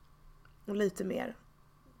 Och lite mer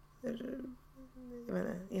jag vet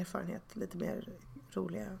inte, erfarenhet, lite mer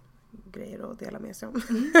roliga grejer att dela med sig om.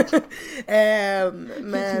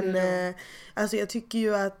 Men alltså jag tycker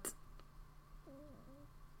ju att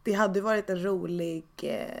det hade varit en rolig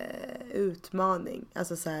utmaning.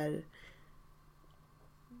 Alltså så här,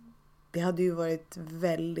 det hade ju varit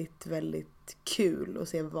väldigt, väldigt kul att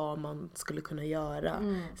se vad man skulle kunna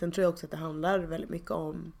göra. Sen tror jag också att det handlar väldigt mycket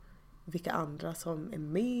om vilka andra som är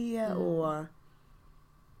med och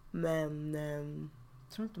men jag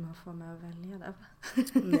tror inte man får med att välja det.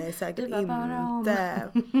 Nej, säkert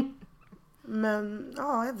inte. Men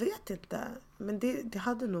ja, jag vet inte. Men det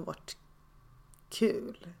hade nog varit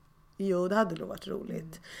kul. Jo, det hade nog varit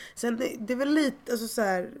roligt. Sen det är väl lite alltså så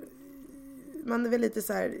här, man är väl lite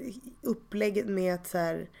så här upplägget med att så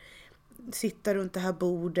här sitta runt det här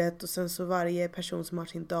bordet och sen så varje person som har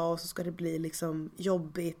sin dag och så ska det bli liksom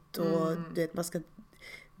jobbigt och du vet man ska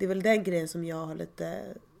det är väl den grejen som jag har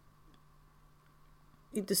lite,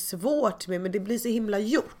 inte svårt med, men det blir så himla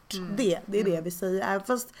gjort. Det är det jag vill säga. Även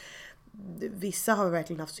fast vissa har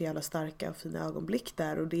verkligen haft så jävla starka och fina ögonblick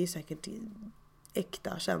där, och det är säkert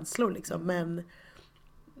äkta känslor liksom, men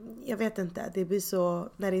jag vet inte, det blir så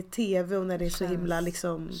när det är tv och när det är så himla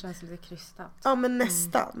liksom, känns lite krystat. Ja, men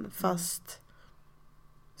nästan, fast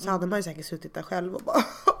så hade man ju säkert suttit där själv och bara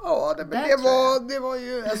det var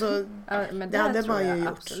ju alltså, men det hade man ju gjort.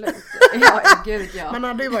 Absolut. Ja, gud ja. Man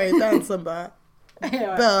hade ju varit den som bara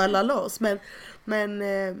böla loss, men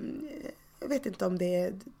jag vet inte om det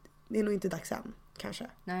är nog inte dags än kanske.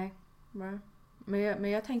 Nej.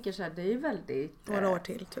 Men jag tänker så här, det är ju väldigt några år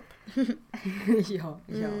till typ. ja,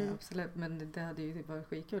 absolut, men det hade ju typ varit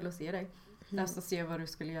skitkul att se dig. Alltså se vad du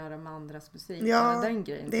skulle göra med andras musik. Ja, den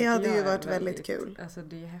grejen, det hade ju varit väldigt kul. Alltså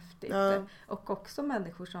det är häftigt. Ja. Och också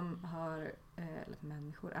människor som har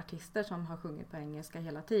artister som har sjungit på engelska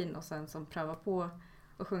hela tiden och sen som prövar på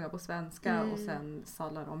att sjunga på svenska och sen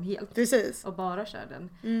sadlar de helt. Precis. Och bara kör den.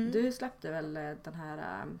 Du släppte väl den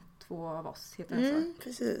här Två av oss, heter den så?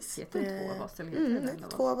 Precis. Heter den Två av oss eller heter den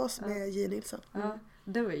Två av oss med J. Nilsson. Ja,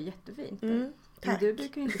 det var ju jättefint. Men du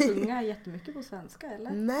brukar ju inte sjunga jättemycket på svenska,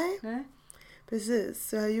 eller? Nej. Precis,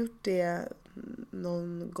 så jag har gjort det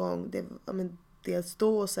någon gång. Dels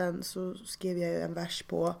då, och sen så skrev jag ju en vers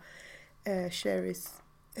på Cherries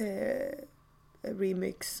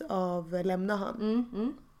remix av Lämna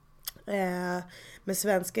han. Men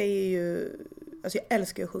svenska är ju, alltså jag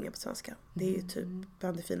älskar ju att sjunga på svenska. Det är ju typ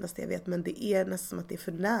bland det finaste jag vet, men det är nästan som att det är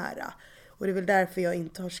för nära. Och det är väl därför jag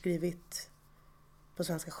inte har skrivit på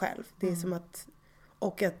svenska själv. Det är som att,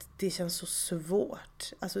 och att det känns så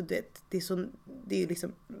svårt. Alltså det är ju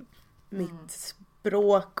liksom mitt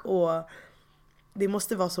språk, och det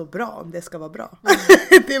måste vara så bra om det ska vara bra.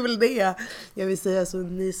 Det är väl det jag vill säga. Så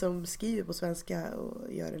ni som skriver på svenska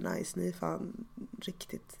och gör det nice, ni är fan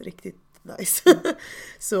riktigt, riktigt nice.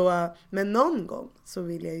 Så, men någon gång så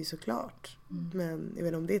vill jag ju såklart. Men jag vet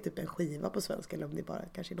inte om det är typ en skiva på svenska eller om det bara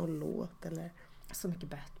kanske är någon låt eller Så mycket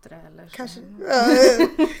bättre eller så. Kanske.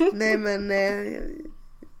 Nej, men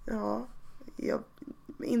ja, jag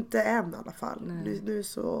inte än i alla fall. Nu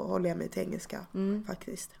så håller jag mig till engelska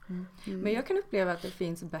faktiskt. Men jag kan uppleva att det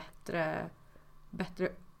finns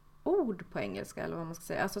bättre ord på engelska, eller vad man ska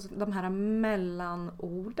säga. Alltså de här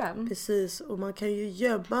mellanorden. Precis, och man kan ju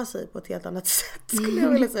gömma sig på ett helt annat sätt, skulle jag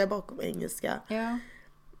vilja säga, bakom engelska. Ja.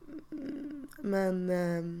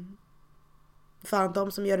 Men fan,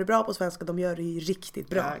 de som gör det bra på svenska, de gör det ju riktigt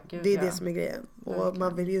bra. Ja, gud, det är det som är grejen. Och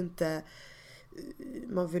verkligen.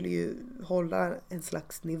 man vill ju hålla en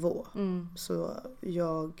slags nivå. Så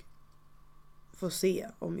jag får se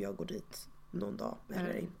om jag går dit någon dag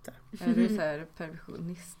eller inte. Är du så här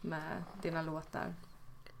perfektionist med dina låtar?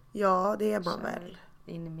 Ja, det är man väl.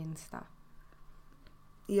 In i minsta.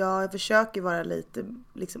 Ja, jag försöker vara lite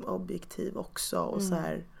liksom objektiv också. Och så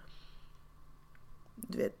här,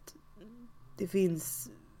 du vet, det finns,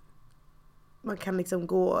 man kan liksom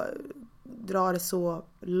dra det så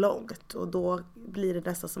långt, och då blir det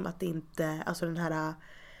nästan som att det inte, alltså den här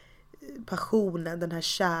passionen, den här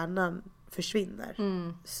kärnan försvinner.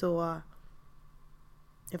 Så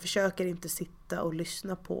jag försöker inte sitta och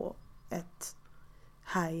lyssna på ett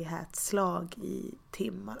hi-hat-slag i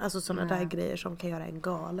timmar. Alltså sådana där grejer som kan göra en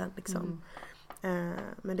galen liksom.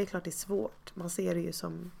 Men det är klart det är svårt. Man ser det ju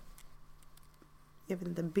som, jag vet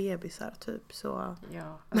inte, bebisar typ. Så.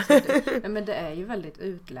 Ja, alltså men det är ju väldigt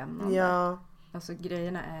utlämnande. Ja. Alltså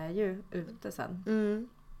grejerna är ju ute sen.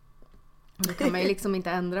 Då kan man ju liksom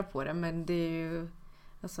inte ändra på det, men det är ju,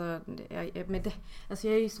 alltså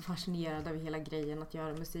jag är ju så fascinerad av hela grejen att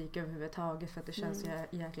göra musik överhuvudtaget, för att det känns så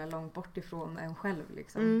jäkla långt bort ifrån en själv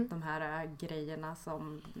liksom. De här grejerna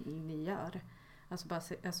som ni gör.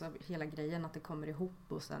 Alltså hela grejen att det kommer ihop,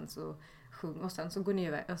 och sen så går ni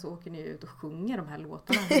iväg, alltså åker ni ut och sjunger de här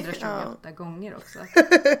låtarna 128 gånger också.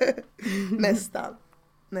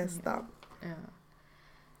 Nästan. Ja.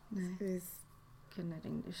 Nej. Kunde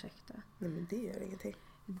ringa, ursäkta. Nej, men det gör ingenting.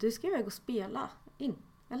 Du ska iväg och spela in,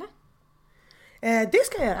 eller? Det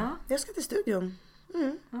ska jag göra. Ja. Jag ska till studion.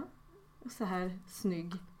 Ja. Och så här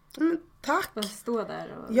snygg. Tack. Bara stå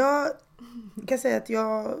där och... Jag kan säga att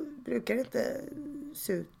jag brukar inte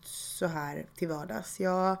se ut så här till vardags.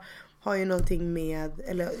 Jag har ju någonting med,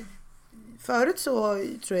 eller förut så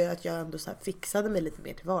tror jag att jag ändå så här fixade mig lite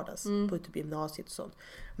mer till vardags på typ gymnasiet och sånt.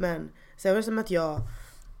 Men sen var det som att jag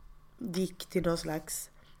gick till någon slags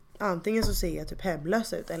antingen så ser jag typ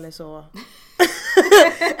hemlös ut eller så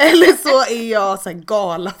eller så är jag så här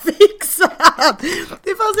galafixad.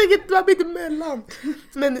 Det fanns inget mitt emellan.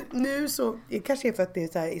 Men nu så, det kanske är för att det är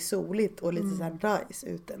så här soligt och lite så här nice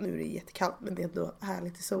ute. Nu är det jättekallt men det är ändå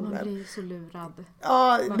härligt i solen. Man blir så lurad.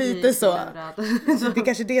 Ja, lite så. Så det är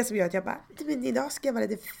kanske det som gör att jag bara, men idag ska jag vara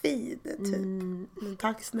lite fin typ. Men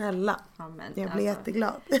tack snälla. Ja, men, jag blir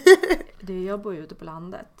jätteglad. Jag bor ju ute på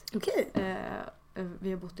landet. Okej.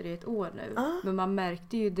 Vi har bott i det ett år nu. Men man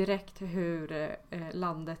märkte ju direkt hur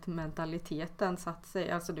landet mentaliteten satt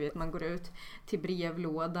sig. Alltså du vet, man går ut till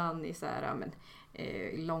brevlådan i så här,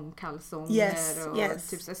 långkalsonger och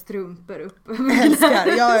typ så här strumpor upp. Älskar,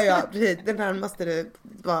 ja, precis. Den här måste du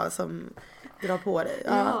vara som dra på dig.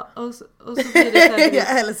 Ja, och så blir det så här,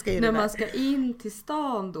 jag älskar ju när det man ska in till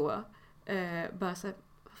stan då, bara så här,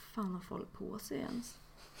 vad fan har folk på sig ens?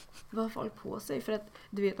 Vad har folk på sig? För att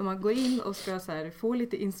du vet, om man går in och ska så här, få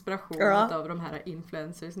lite inspiration av de här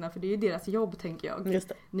influencersna, för det är ju deras jobb, tänker jag. Just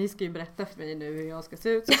det. Ni ska ju berätta för mig nu hur jag ska se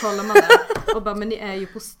ut, så kollar man där och bara, men ni är ju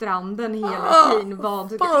på stranden hela tiden.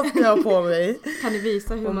 Vad ska jag på mig? Kan ni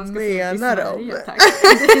visa hur man ska se ut i Sverige, tack?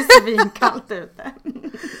 Det är svinkallt ute.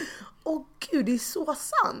 Åh gud, det är så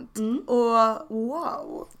sant. Och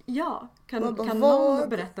wow. Ja, kan någon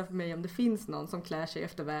berätta för mig om det finns någon som klär sig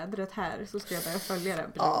efter vädret här, så ska jag börja följa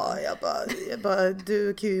den personen. Ja, jag bara,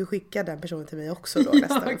 du kan ju skicka den personen till mig också då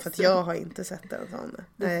nästa gång, för att jag har inte sett en sån.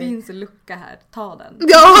 Det finns en lucka här, ta den.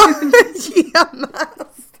 Ja,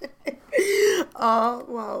 genast. Ja,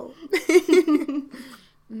 wow.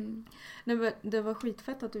 Nej, det var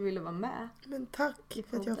skitfett att du ville vara med. Men tack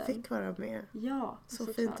för att jag fick vara med. Ja, så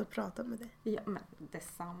fint att prata med dig. Ja, men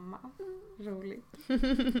detsamma. Roligt.